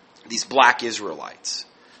these black Israelites.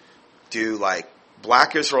 Do like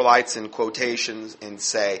black Israelites in quotations and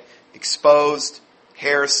say exposed,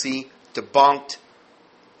 heresy, debunked,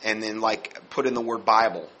 and then like put in the word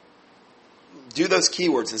Bible. Do those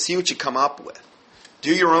keywords and see what you come up with.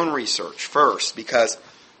 Do your own research first, because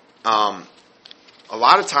a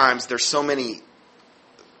lot of times there's so many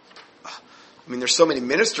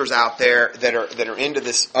ministers out there that are into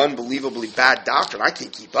this unbelievably bad doctrine. I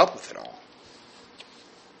can't keep up with it all.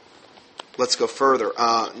 Let's go further.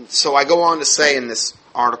 So I go on to say in this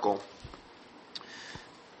article,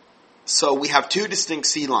 so we have two distinct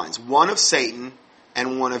seed lines, one of Satan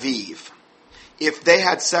and one of Eve. If they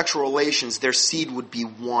had sexual relations, their seed would be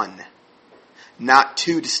one, not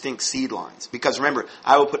two distinct seed lines. Because remember,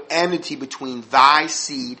 I will put enmity between thy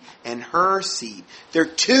seed and her seed. They're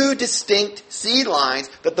two distinct seed lines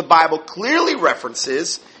that the Bible clearly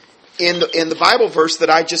references in the Bible verse that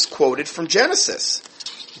I just quoted from Genesis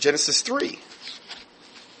 3.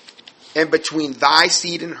 And between thy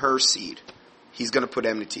seed and her seed, he's going to put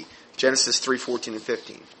enmity. Genesis 3:14 and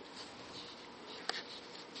 15.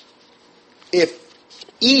 If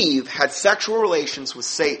Eve had sexual relations with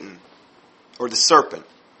Satan, or the serpent,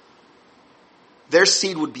 their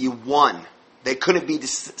seed would be one. They couldn't be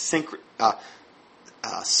separate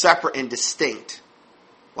and distinct,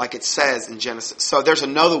 like it says in Genesis. So there's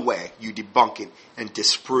another way you debunk it and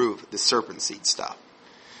disprove the serpent seed stuff.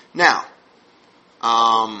 Now,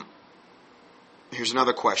 here's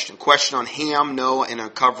another question. Question on Ham, Noah, and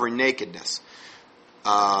uncovering nakedness.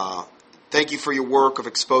 Thank you for your work of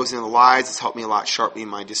exposing the lies. It's helped me a lot sharpening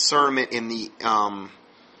my discernment. In the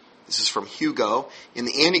this is from Hugo. In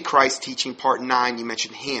the Antichrist teaching, part 9, you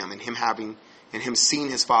mentioned Ham and him seeing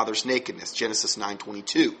his father's nakedness. Genesis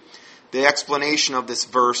 9:22. The explanation of this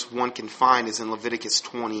verse one can find is in Leviticus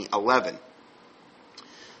 20:11.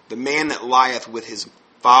 The man that lieth with his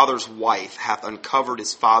father's wife hath uncovered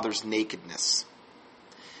his father's nakedness.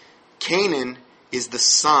 Canaan is the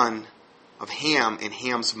son of Ham and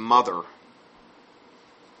Ham's mother.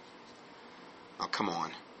 Oh, come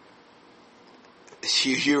on. This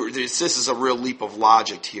is a real leap of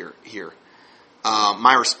logic here.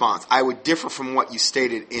 My response: I would differ from what you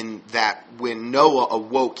stated in that when Noah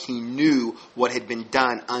awoke, he knew what had been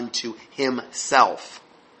done unto himself.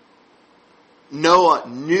 Noah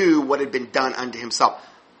knew what had been done unto himself.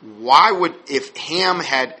 Why would, if Ham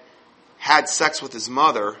had sex with his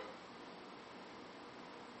mother,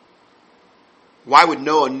 why would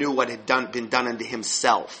Noah knew what had been done unto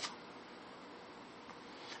himself?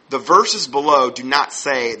 The verses below do not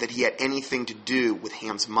say that he had anything to do with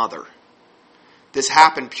Ham's mother. This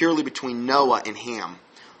happened purely between Noah and Ham.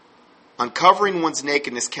 Uncovering one's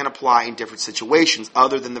nakedness can apply in different situations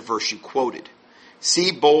other than the verse you quoted.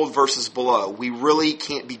 See bold verses below. We really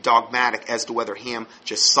can't be dogmatic as to whether Ham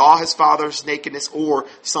just saw his father's nakedness or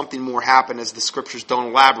something more happened, as the scriptures don't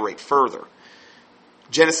elaborate further.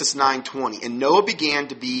 Genesis 9:20. And Noah began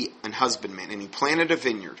to be an husbandman, and he planted a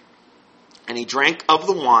vineyard. And he drank of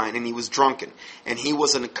the wine, and he was drunken. And he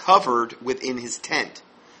was uncovered within his tent.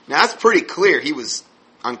 Now that's pretty clear. He was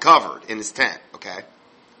uncovered in his tent, okay?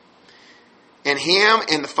 And Ham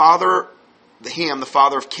and the father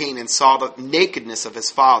of Canaan, saw the nakedness of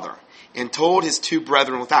his father, and told his two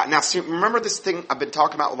brethren without. Now, see, remember this thing I've been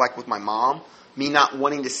talking about, like with my mom, me not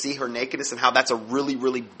wanting to see her nakedness, and how that's a really,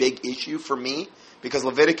 really big issue for me, because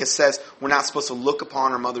Leviticus says we're not supposed to look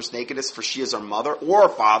upon our mother's nakedness, for she is our mother or our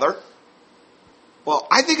father. Well,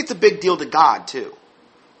 I think it's a big deal to God too.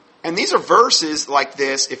 And these are verses like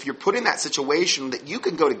this, if you're put in that situation, that you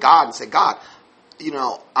can go to God and say, God,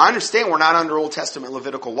 I understand we're not under Old Testament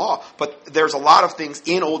Levitical law, but there's a lot of things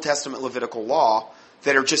in Old Testament Levitical law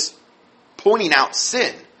that are just pointing out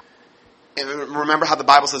sin. And remember how the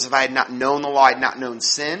Bible says, if I had not known the law, I had not known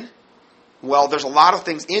sin? Well, there's a lot of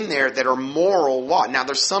things in there that are moral law. Now,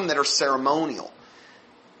 there's some that are ceremonial.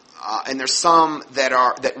 And there's some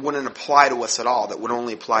that wouldn't apply to us at all, that would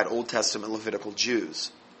only apply to Old Testament Levitical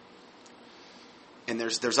Jews. And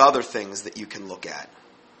there's other things that you can look at.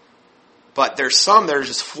 But there's some that are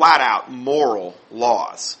just flat out moral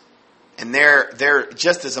laws. And they're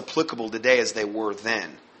just as applicable today as they were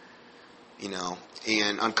then.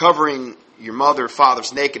 And uncovering your mother or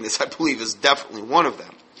father's nakedness, I believe, is definitely one of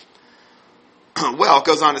them. Well, it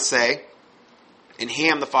goes on to say, and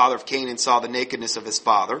Ham, the father of Canaan, saw the nakedness of his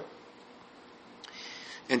father,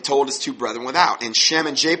 and told his two brethren without. And Shem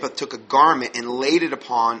and Japheth took a garment and laid it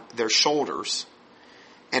upon their shoulders,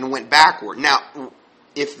 and went backward. Now,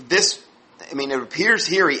 it appears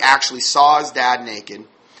here he actually saw his dad naked.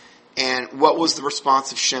 And what was the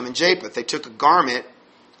response of Shem and Japheth? They took a garment,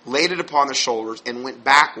 laid it upon their shoulders, and went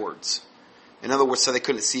backwards. In other words, so they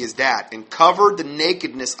couldn't see his dad, and covered the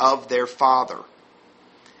nakedness of their father.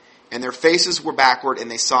 And their faces were backward, and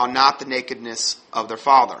they saw not the nakedness of their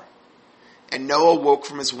father. And Noah woke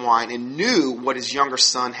from his wine, and knew what his younger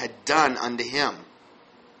son had done unto him.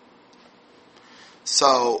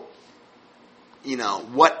 So,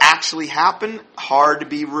 what actually happened, hard to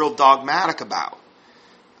be real dogmatic about.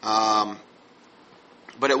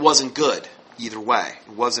 But it wasn't good either way.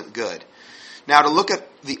 It wasn't good. Now, to look at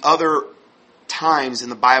the other times in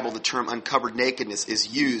the Bible the term uncovered nakedness is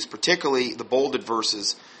used, particularly the bolded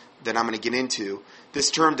verses that I'm going to get into,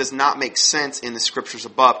 this term does not make sense in the scriptures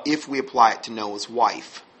above if we apply it to Noah's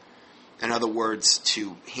wife. In other words,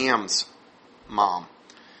 to Ham's mom.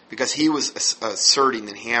 Because he was asserting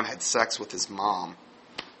that Ham had sex with his mom,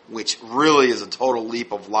 which really is a total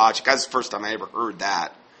leap of logic. That's the first time I ever heard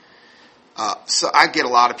that. So I get a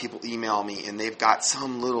lot of people email me, and they've got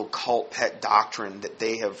some little cult pet doctrine that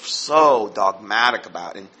they have so dogmatic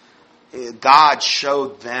about. And God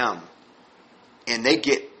showed them. And they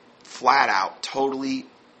get flat out totally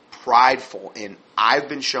prideful. And I've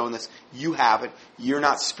been shown this. You haven't. You're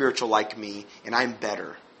not spiritual like me, and I'm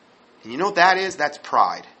better. And you know what that is? That's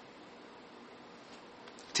pride.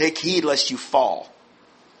 Take heed lest you fall.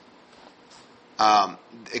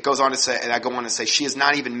 It goes on to say, and I go on to say, she is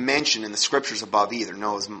not even mentioned in the scriptures above either.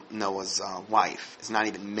 Noah's wife is not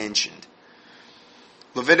even mentioned.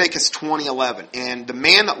 Leviticus 20:11, and the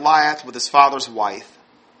man that lieth with his father's wife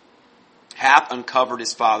hath uncovered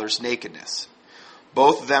his father's nakedness.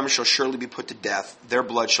 Both of them shall surely be put to death. Their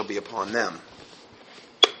blood shall be upon them.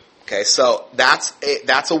 Okay, so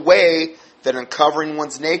that's a way that uncovering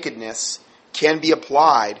one's nakedness can be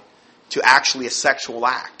applied to actually a sexual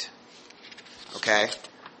act. Okay?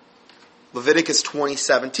 Leviticus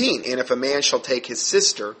 20:17, and if a man shall take his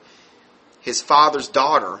sister, his father's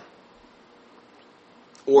daughter,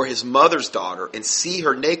 or his mother's daughter, and see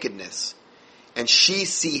her nakedness, and she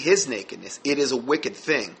see his nakedness, it is a wicked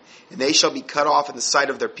thing. And they shall be cut off in the sight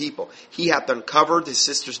of their people. He hath uncovered his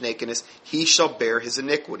sister's nakedness, he shall bear his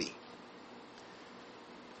iniquity.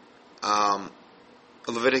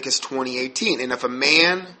 Leviticus 20:18, and if a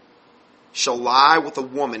man shall lie with a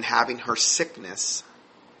woman having her sickness,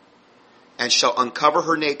 and shall uncover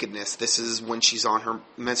her nakedness, this is when she's on her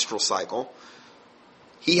menstrual cycle,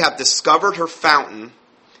 he hath discovered her fountain,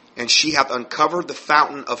 and she hath uncovered the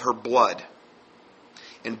fountain of her blood.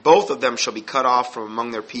 And both of them shall be cut off from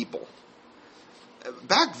among their people.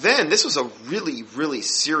 Back then, this was a really, really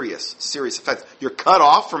serious offense. You're cut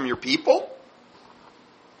off from your people?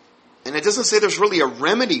 And it doesn't say there's really a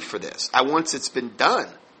remedy for this once it's been done.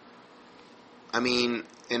 I mean,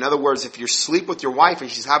 in other words, if you sleep with your wife and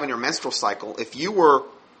she's having her menstrual cycle, if you were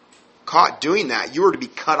caught doing that, you were to be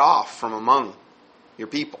cut off from among your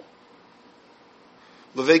people.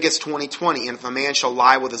 Leviticus 20:20, and if a man shall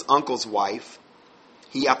lie with his uncle's wife,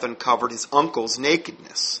 he hath uncovered his uncle's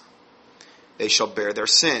nakedness. They shall bear their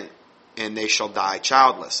sin, and they shall die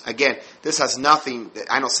childless. Again, this has nothing,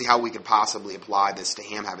 I don't see how we could possibly apply this to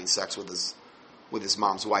him having sex with his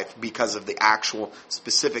mom's wife because of the actual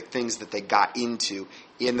specific things that they got into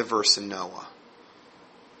in the verse in Noah.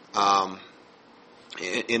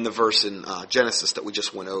 In the verse in Genesis that we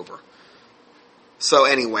just went over. So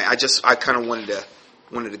anyway, I kind of wanted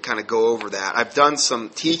to kind of go over that. I've done some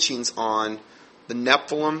teachings on the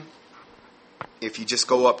Nephilim. If you just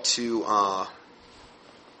go up to,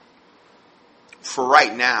 for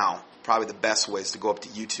right now, probably the best way is to go up to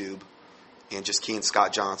YouTube and just key in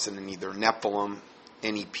Scott Johnson and either Nephilim,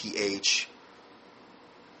 Nephilum,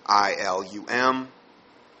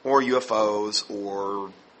 or UFOs,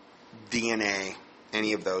 or DNA,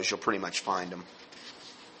 any of those, you'll pretty much find them.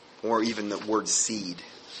 Or even the word seed.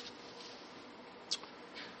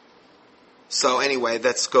 So anyway,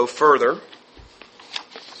 let's go further.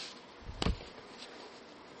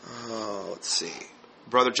 Let's see.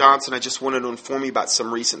 Brother Johnson, I just wanted to inform you about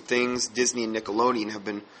some recent things Disney and Nickelodeon have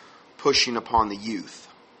been pushing upon the youth.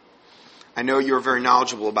 I know you're very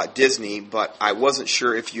knowledgeable about Disney, but I wasn't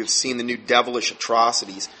sure if you've seen the new devilish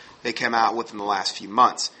atrocities they came out with in the last few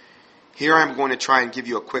months. Here I'm going to try and give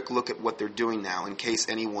you a quick look at what they're doing now, in case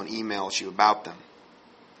anyone emails you about them.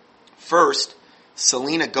 First,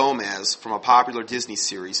 Selena Gomez, from a popular Disney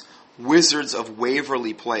series, Wizards of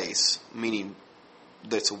Waverly Place, meaning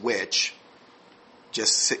that's a witch,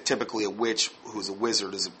 just typically a witch who's a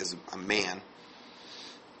wizard is a man.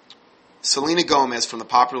 Selena Gomez from the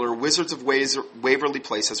popular Wizards of Waverly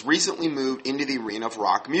Place has recently moved into the arena of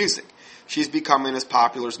rock music. She's becoming as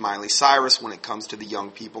popular as Miley Cyrus when it comes to the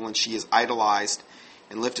young people, and she is idolized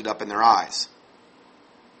and lifted up in their eyes.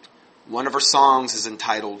 One of her songs is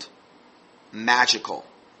entitled Magical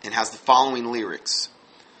and has the following lyrics.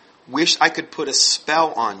 Wish I could put a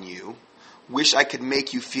spell on you. Wish I could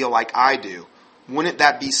make you feel like I do. Wouldn't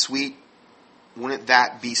that be sweet? Wouldn't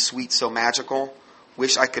that be sweet, so magical?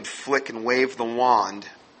 Wish I could flick and wave the wand,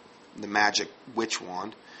 the magic witch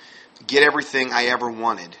wand, get everything I ever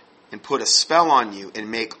wanted, and put a spell on you and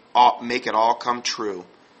make it all come true.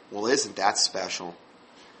 Well, isn't that special?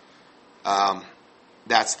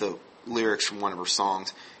 That's the lyrics from one of her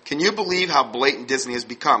songs. Can you believe how blatant Disney has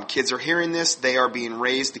become? Kids are hearing this. They are being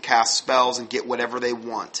raised to cast spells and get whatever they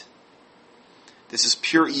want. This is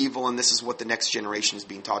pure evil, and this is what the next generation is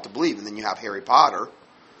being taught to believe. And then you have Harry Potter,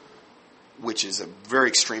 which is a very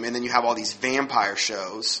extreme. And then you have all these vampire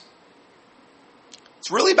shows.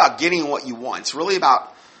 It's really about getting what you want. It's really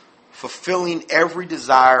about fulfilling every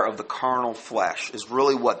desire of the carnal flesh is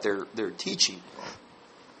really what they're teaching.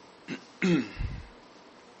 And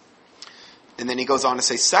then he goes on to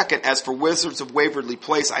say, second, as for Wizards of Waverly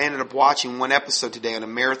Place, I ended up watching one episode today on a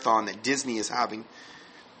marathon that Disney is having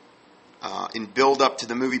in build up to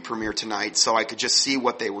the movie premiere tonight, so I could just see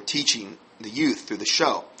what they were teaching the youth through the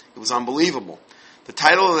show. It was unbelievable. The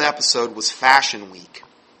title of the episode was Fashion Week,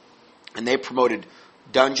 and they promoted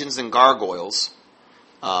Dungeons and Gargoyles,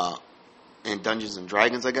 and Dungeons and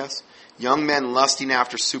Dragons, I guess. Young men lusting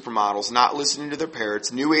after supermodels, not listening to their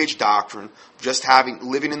parents, New Age doctrine, just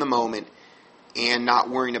living in the moment, and not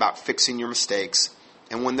worrying about fixing your mistakes.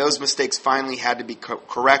 And when those mistakes finally had to be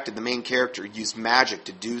corrected, the main character used magic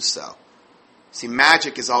to do so. See,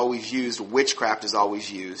 magic is always used, witchcraft is always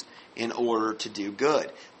used, in order to do good.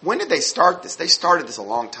 When did they start this? They started this a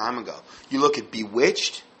long time ago. You look at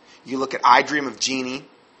Bewitched, you look at I Dream of Jeannie,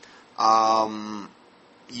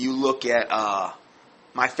 you look at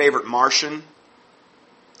my favorite Martian,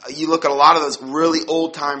 you look at a lot of those really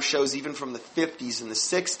old-time shows, even from the 50s and the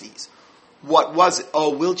 60s. What was it?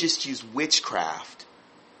 Oh, we'll just use witchcraft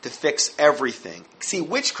to fix everything. See,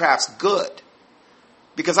 witchcraft's good.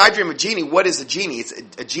 Because I Dream of Jeannie, what is a genie?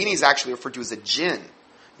 A genie is actually referred to as a jinn.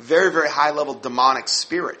 Very, very high-level demonic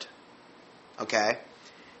spirit. Okay?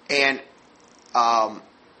 And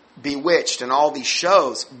Bewitched and all these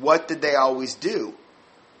shows, what did they always do?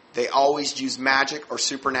 They always used magic or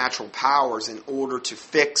supernatural powers in order to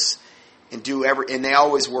fix and do and they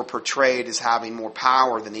always were portrayed as having more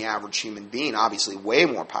power than the average human being, obviously way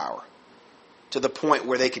more power, to the point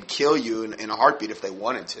where they could kill you in a heartbeat if they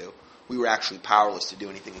wanted to. We were actually powerless to do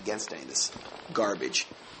anything against any of this garbage,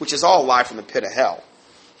 which is all a lie from the pit of hell.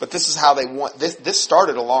 But this is how they want. This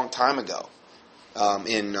started a long time ago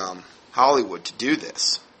in Hollywood to do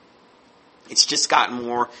this. It's just gotten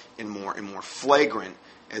more and more and more flagrant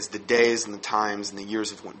as the days and the times and the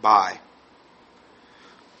years have went by.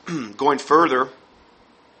 Going further,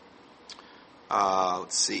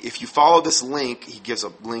 let's see. If you follow this link, he gives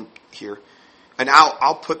a link here, and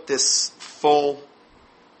I'll put this full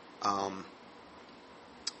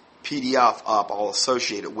PDF up. I'll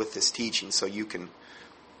associate it with this teaching, so you can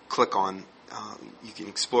click on. You can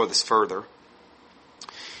explore this further.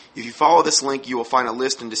 If you follow this link, you will find a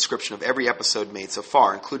list and description of every episode made so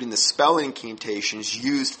far, including the spell incantations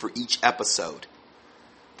used for each episode.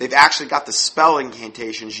 They've actually got the spell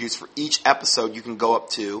incantations used for each episode you can go up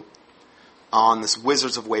to on this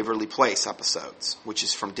Wizards of Waverly Place episodes, which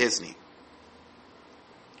is from Disney.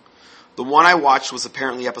 The one I watched was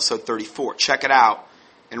apparently episode 34. Check it out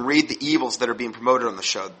and read the evils that are being promoted on the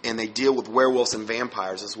show. And they deal with werewolves and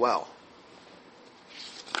vampires as well.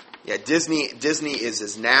 Yeah, Disney is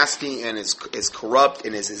as nasty and as corrupt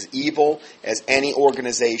and is as evil as any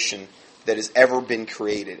organization that has ever been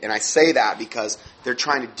created. And I say that because they're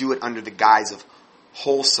trying to do it under the guise of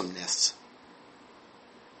wholesomeness.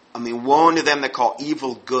 I mean, woe unto them that call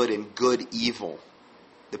evil good and good evil.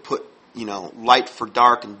 That put, light for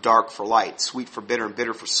dark and dark for light, sweet for bitter and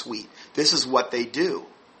bitter for sweet. This is what they do.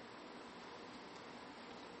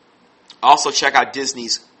 Also, check out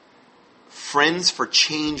Disney's Friends for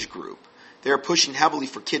Change group. They're pushing heavily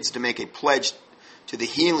for kids to make a pledge to the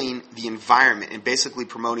healing the environment and basically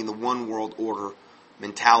promoting the one world order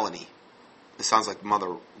mentality. It sounds like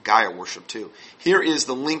Mother Gaia worship too. Here is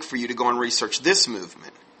the link for you to go and research this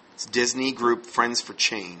movement. It's Disney group Friends for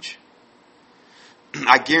Change.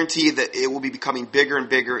 I guarantee you that it will be becoming bigger and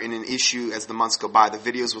bigger in an issue as the months go by. The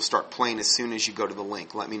videos will start playing as soon as you go to the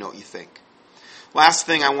link. Let me know what you think. Last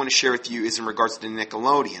thing I want to share with you is in regards to the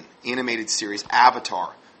Nickelodeon animated series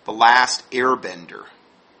Avatar, The Last Airbender.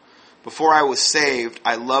 Before I was saved,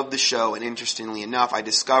 I loved the show, and interestingly enough, I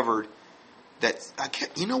discovered that,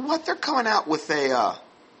 you know what, they're coming out with a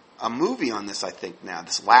movie on this, I think, now,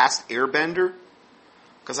 this Last Airbender,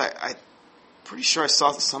 because I'm pretty sure I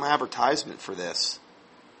saw some advertisement for this.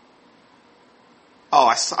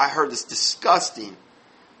 Oh, I heard this disgusting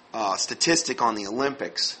statistic on the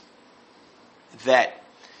Olympics, that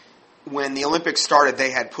when the Olympics started, they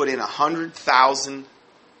had put in 100,000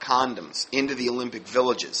 condoms into the Olympic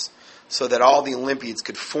villages so that all the Olympians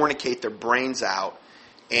could fornicate their brains out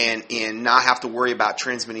and not have to worry about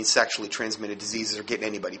transmitting sexually transmitted diseases or getting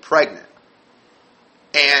anybody pregnant.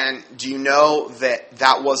 And do you know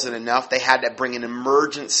that wasn't enough? They had to bring an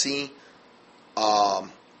emergency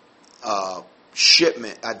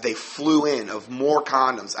shipment. They flew in of more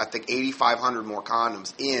condoms. I think 8,500 more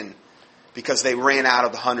condoms in because they ran out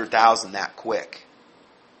of the 100,000 that quick.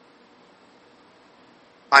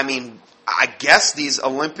 I mean, I guess these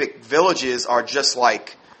Olympic villages are just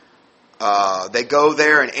like, they go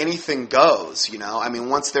there and anything goes, you know. I mean,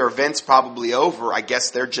 once their event's probably over, I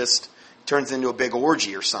guess they're just, turns into a big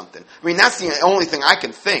orgy or something. I mean, that's the only thing I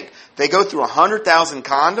can think. They go through 100,000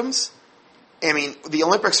 condoms. I mean, the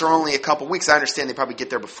Olympics are only a couple weeks. I understand they probably get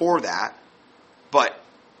there before that. But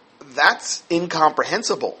that's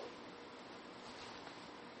incomprehensible.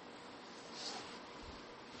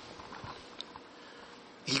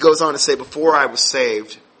 He goes on to say, before I was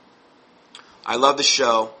saved, I love the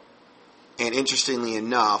show, and interestingly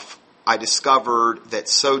enough, I discovered that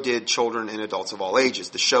so did children and adults of all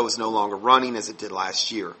ages. The show is no longer running as it did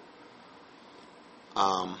last year.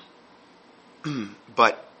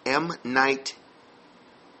 But M. Night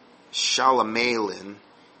Shyamalan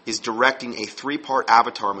is directing a 3-part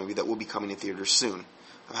Avatar movie that will be coming to theaters soon.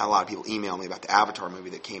 I've had a lot of people email me about the Avatar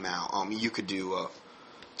movie that came out. You could do a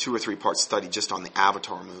 2 or 3 part study just on the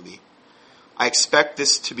Avatar movie. I expect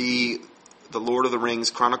this to be the Lord of the Rings,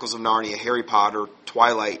 Chronicles of Narnia, Harry Potter,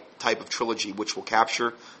 Twilight type of trilogy, which will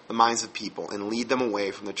capture the minds of people and lead them away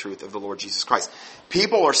from the truth of the Lord Jesus Christ.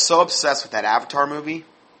 People are so obsessed with that Avatar movie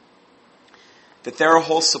that there are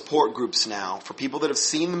whole support groups now for people that have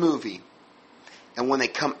seen the movie, and when they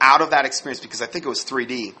come out of that experience, because I think it was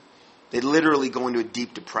 3D, they literally go into a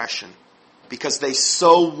deep depression because they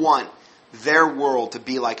so want their world to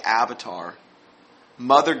be like Avatar.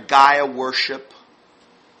 Mother Gaia worship.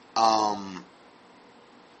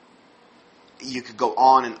 You could go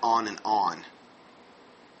on and on and on.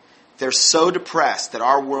 They're so depressed that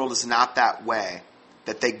our world is not that way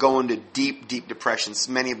that they go into deep, deep depressions.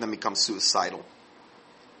 Many of them become suicidal.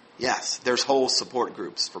 Yes, there's whole support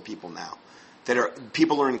groups for people now.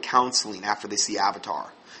 People are in counseling after they see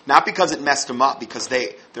Avatar. Not because it messed them up, because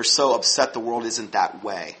they're so upset the world isn't that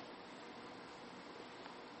way.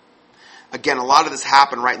 Again, a lot of this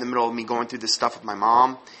happened right in the middle of me going through this stuff with my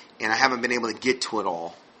mom, and I haven't been able to get to it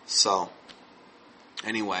all. So,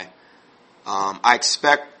 anyway, I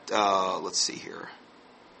expect, let's see here.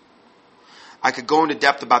 I could go into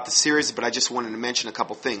depth about the series, but I just wanted to mention a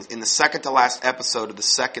couple things. In the second to last episode of the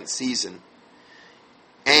second season,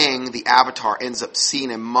 Aang, the Avatar, ends up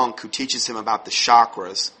seeing a monk who teaches him about the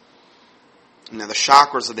chakras. Now, the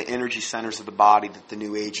chakras are the energy centers of the body that the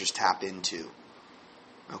New Agers tap into.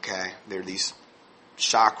 Okay, they're these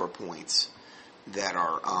chakra points that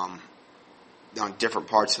are on different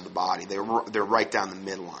parts of the body. They're right down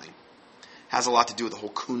the midline. Has a lot to do with the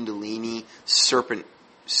whole Kundalini, serpent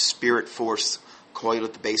spirit force coiled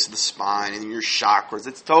at the base of the spine and your chakras.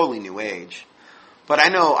 It's totally New Age. But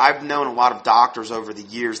I've known a lot of doctors over the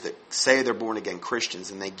years that say they're born again Christians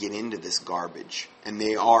and they get into this garbage and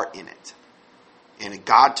they are in it. And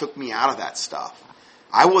God took me out of that stuff.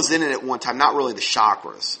 I was in it at one time, not really the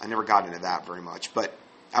chakras. I never got into that very much. But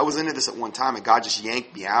I was into this at one time, and God just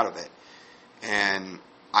yanked me out of it. And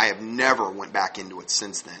I have never went back into it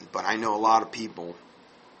since then. But I know a lot of people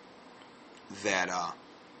that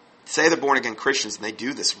say they're born-again Christians, and they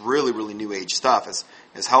do this really, really New Age stuff as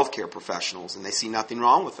healthcare professionals, and they see nothing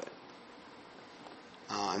wrong with it.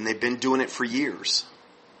 And they've been doing it for years.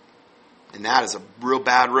 And that is a real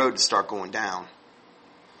bad road to start going down.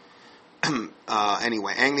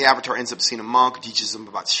 Anyway, Aang the Avatar ends up seeing a monk who teaches him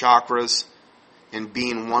about chakras and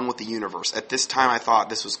being one with the universe. At this time, I thought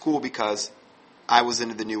this was cool because I was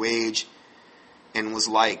into the New Age and was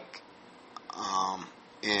like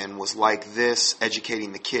this,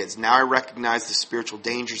 educating the kids. Now I recognize the spiritual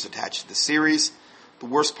dangers attached to the series. The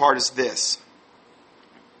worst part is this,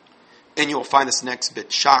 and you will find this next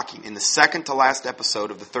bit shocking. In the second to last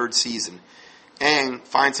episode of the third season, Aang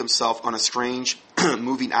finds himself on a strange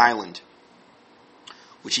moving island,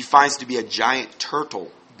 which he finds to be a giant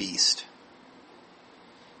turtle beast.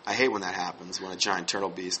 I hate when that happens, when a giant turtle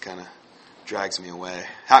beast kind of drags me away.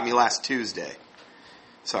 Happened to me last Tuesday.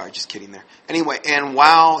 Sorry, just kidding there. Anyway, and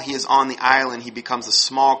while he is on the island, he becomes a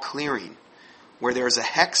small clearing where there is a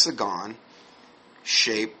hexagon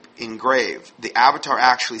shape engraved. The Avatar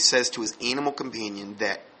actually says to his animal companion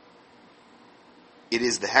that it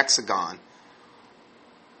is the hexagon,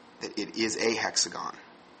 that it is a hexagon.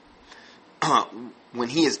 When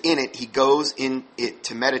he is in it, he goes in it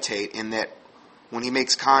to meditate, and that when he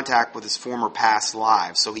makes contact with his former past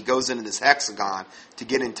lives. So he goes into this hexagon to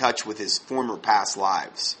get in touch with his former past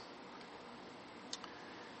lives,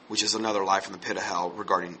 which is another life in the pit of hell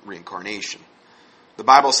regarding reincarnation. The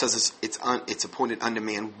Bible says it's appointed unto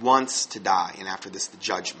man once to die, and after this the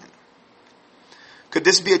judgment. Could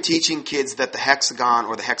this be a teaching kids that the hexagon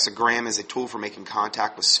or the hexagram is a tool for making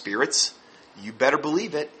contact with spirits? You better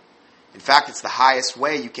believe it. In fact, it's the highest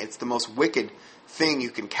way you can. It's the most wicked thing you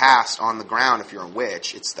can cast on the ground if you're a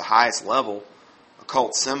witch. It's the highest level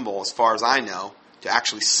occult symbol, as far as I know, to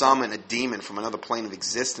actually summon a demon from another plane of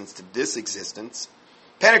existence to this existence.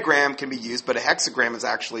 Pentagram can be used, but a hexagram is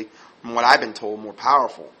actually, from what I've been told, more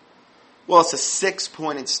powerful. Well, it's a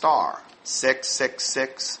 6-pointed star.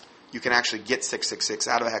 666. You can actually get 666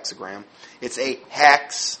 out of a hexagram. It's a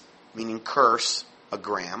hex, meaning curse, a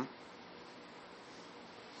gram.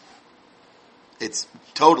 It's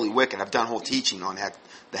totally wicked. I've done a whole teaching on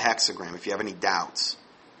the hexagram. If you have any doubts,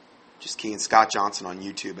 just key in Scott Johnson on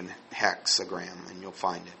YouTube and hexagram, and you'll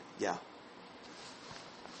find it. Yeah.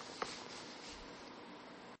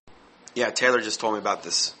 Yeah, Taylor just told me about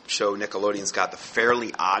this show Nickelodeon's got, The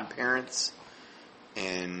Fairly Odd Parents.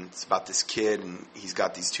 And it's about this kid, and he's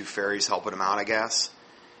got these two fairies helping him out, I guess.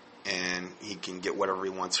 And he can get whatever he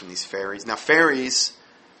wants from these fairies. Now, fairies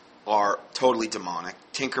are totally demonic.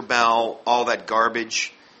 Tinkerbell, all that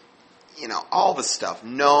garbage, all the stuff.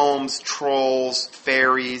 Gnomes, trolls,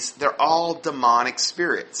 fairies, they're all demonic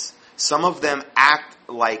spirits. Some of them act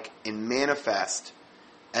like and manifest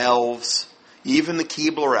elves, even the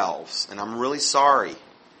Keebler elves. And I'm really sorry,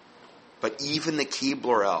 but even the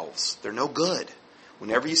Keebler elves, they're no good.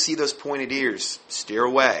 Whenever you see those pointed ears, steer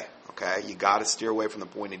away, okay? You got to steer away from the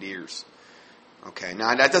pointed ears. Okay,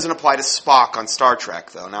 now that doesn't apply to Spock on Star Trek,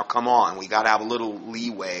 though. Now, come on. We got to have a little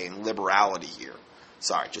leeway and liberality here.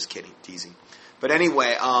 Sorry, just kidding, teasing. But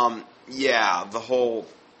anyway, the whole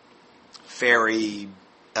fairy,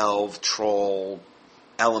 elf, troll,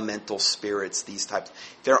 elemental spirits, these types,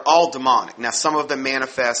 they're all demonic. Now, some of them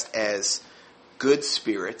manifest as good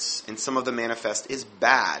spirits, and some of them manifest as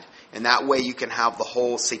bad. And that way you can have the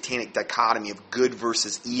whole satanic dichotomy of good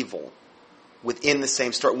versus evil within the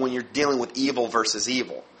same story when you're dealing with evil versus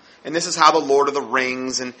evil. And this is how the Lord of the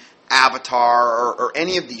Rings and Avatar or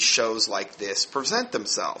any of these shows like this present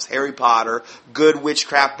themselves. Harry Potter, good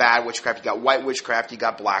witchcraft, bad witchcraft. You got white witchcraft, you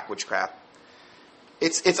got black witchcraft.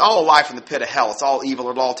 It's all a lie from the pit of hell. It's all evil.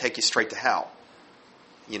 It'll all take you straight to hell.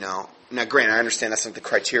 Now, granted, I understand that's not the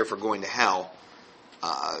criteria for going to hell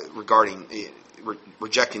regarding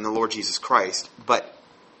rejecting the Lord Jesus Christ, but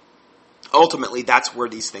ultimately, that's where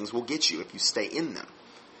these things will get you if you stay in them.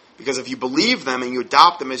 Because if you believe them and you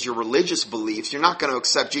adopt them as your religious beliefs, you're not going to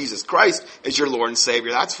accept Jesus Christ as your Lord and Savior,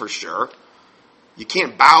 that's for sure. You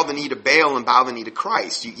can't bow the knee to Baal and bow the knee to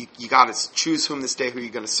Christ. You got to choose whom this day who you're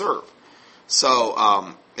going to serve.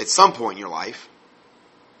 So, at some point in your life.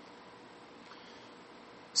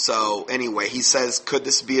 So, anyway, he says, could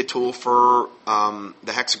this be a tool for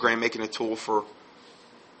the hexagram making a tool for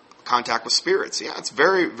contact with spirits? Yeah, it's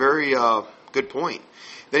very, very good point.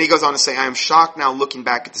 Then he goes on to say, I am shocked now looking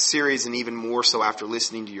back at the series, and even more so after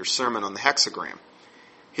listening to your sermon on the hexagram.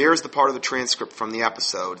 Here's the part of the transcript from the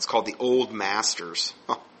episode. It's called The Old Masters.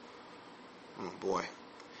 Oh boy.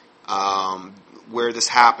 Where this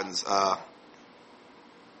happens.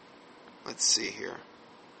 Let's see here.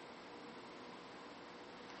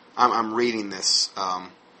 I'm reading this.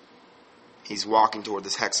 He's walking toward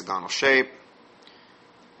this hexagonal shape.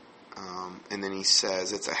 And then he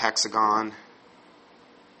says it's a hexagon.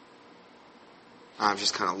 I'm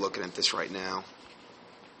just kind of looking at this right now.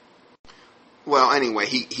 Well, anyway,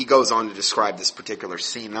 he goes on to describe this particular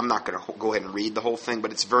scene. I'm not going to go ahead and read the whole thing,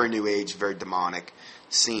 but it's very New Age, very demonic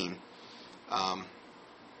scene.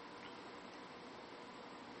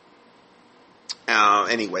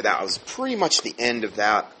 Anyway, that was pretty much the end of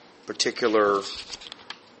that particular thing.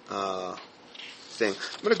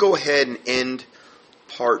 I'm going to go ahead and end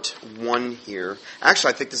part 1 here.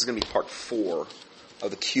 Actually, I think this is going to be part 4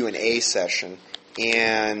 of the Q&A session,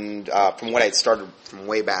 and from what I had started from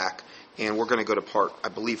way back. And we're going to go to part, I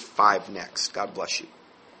believe, 5 next. God bless you.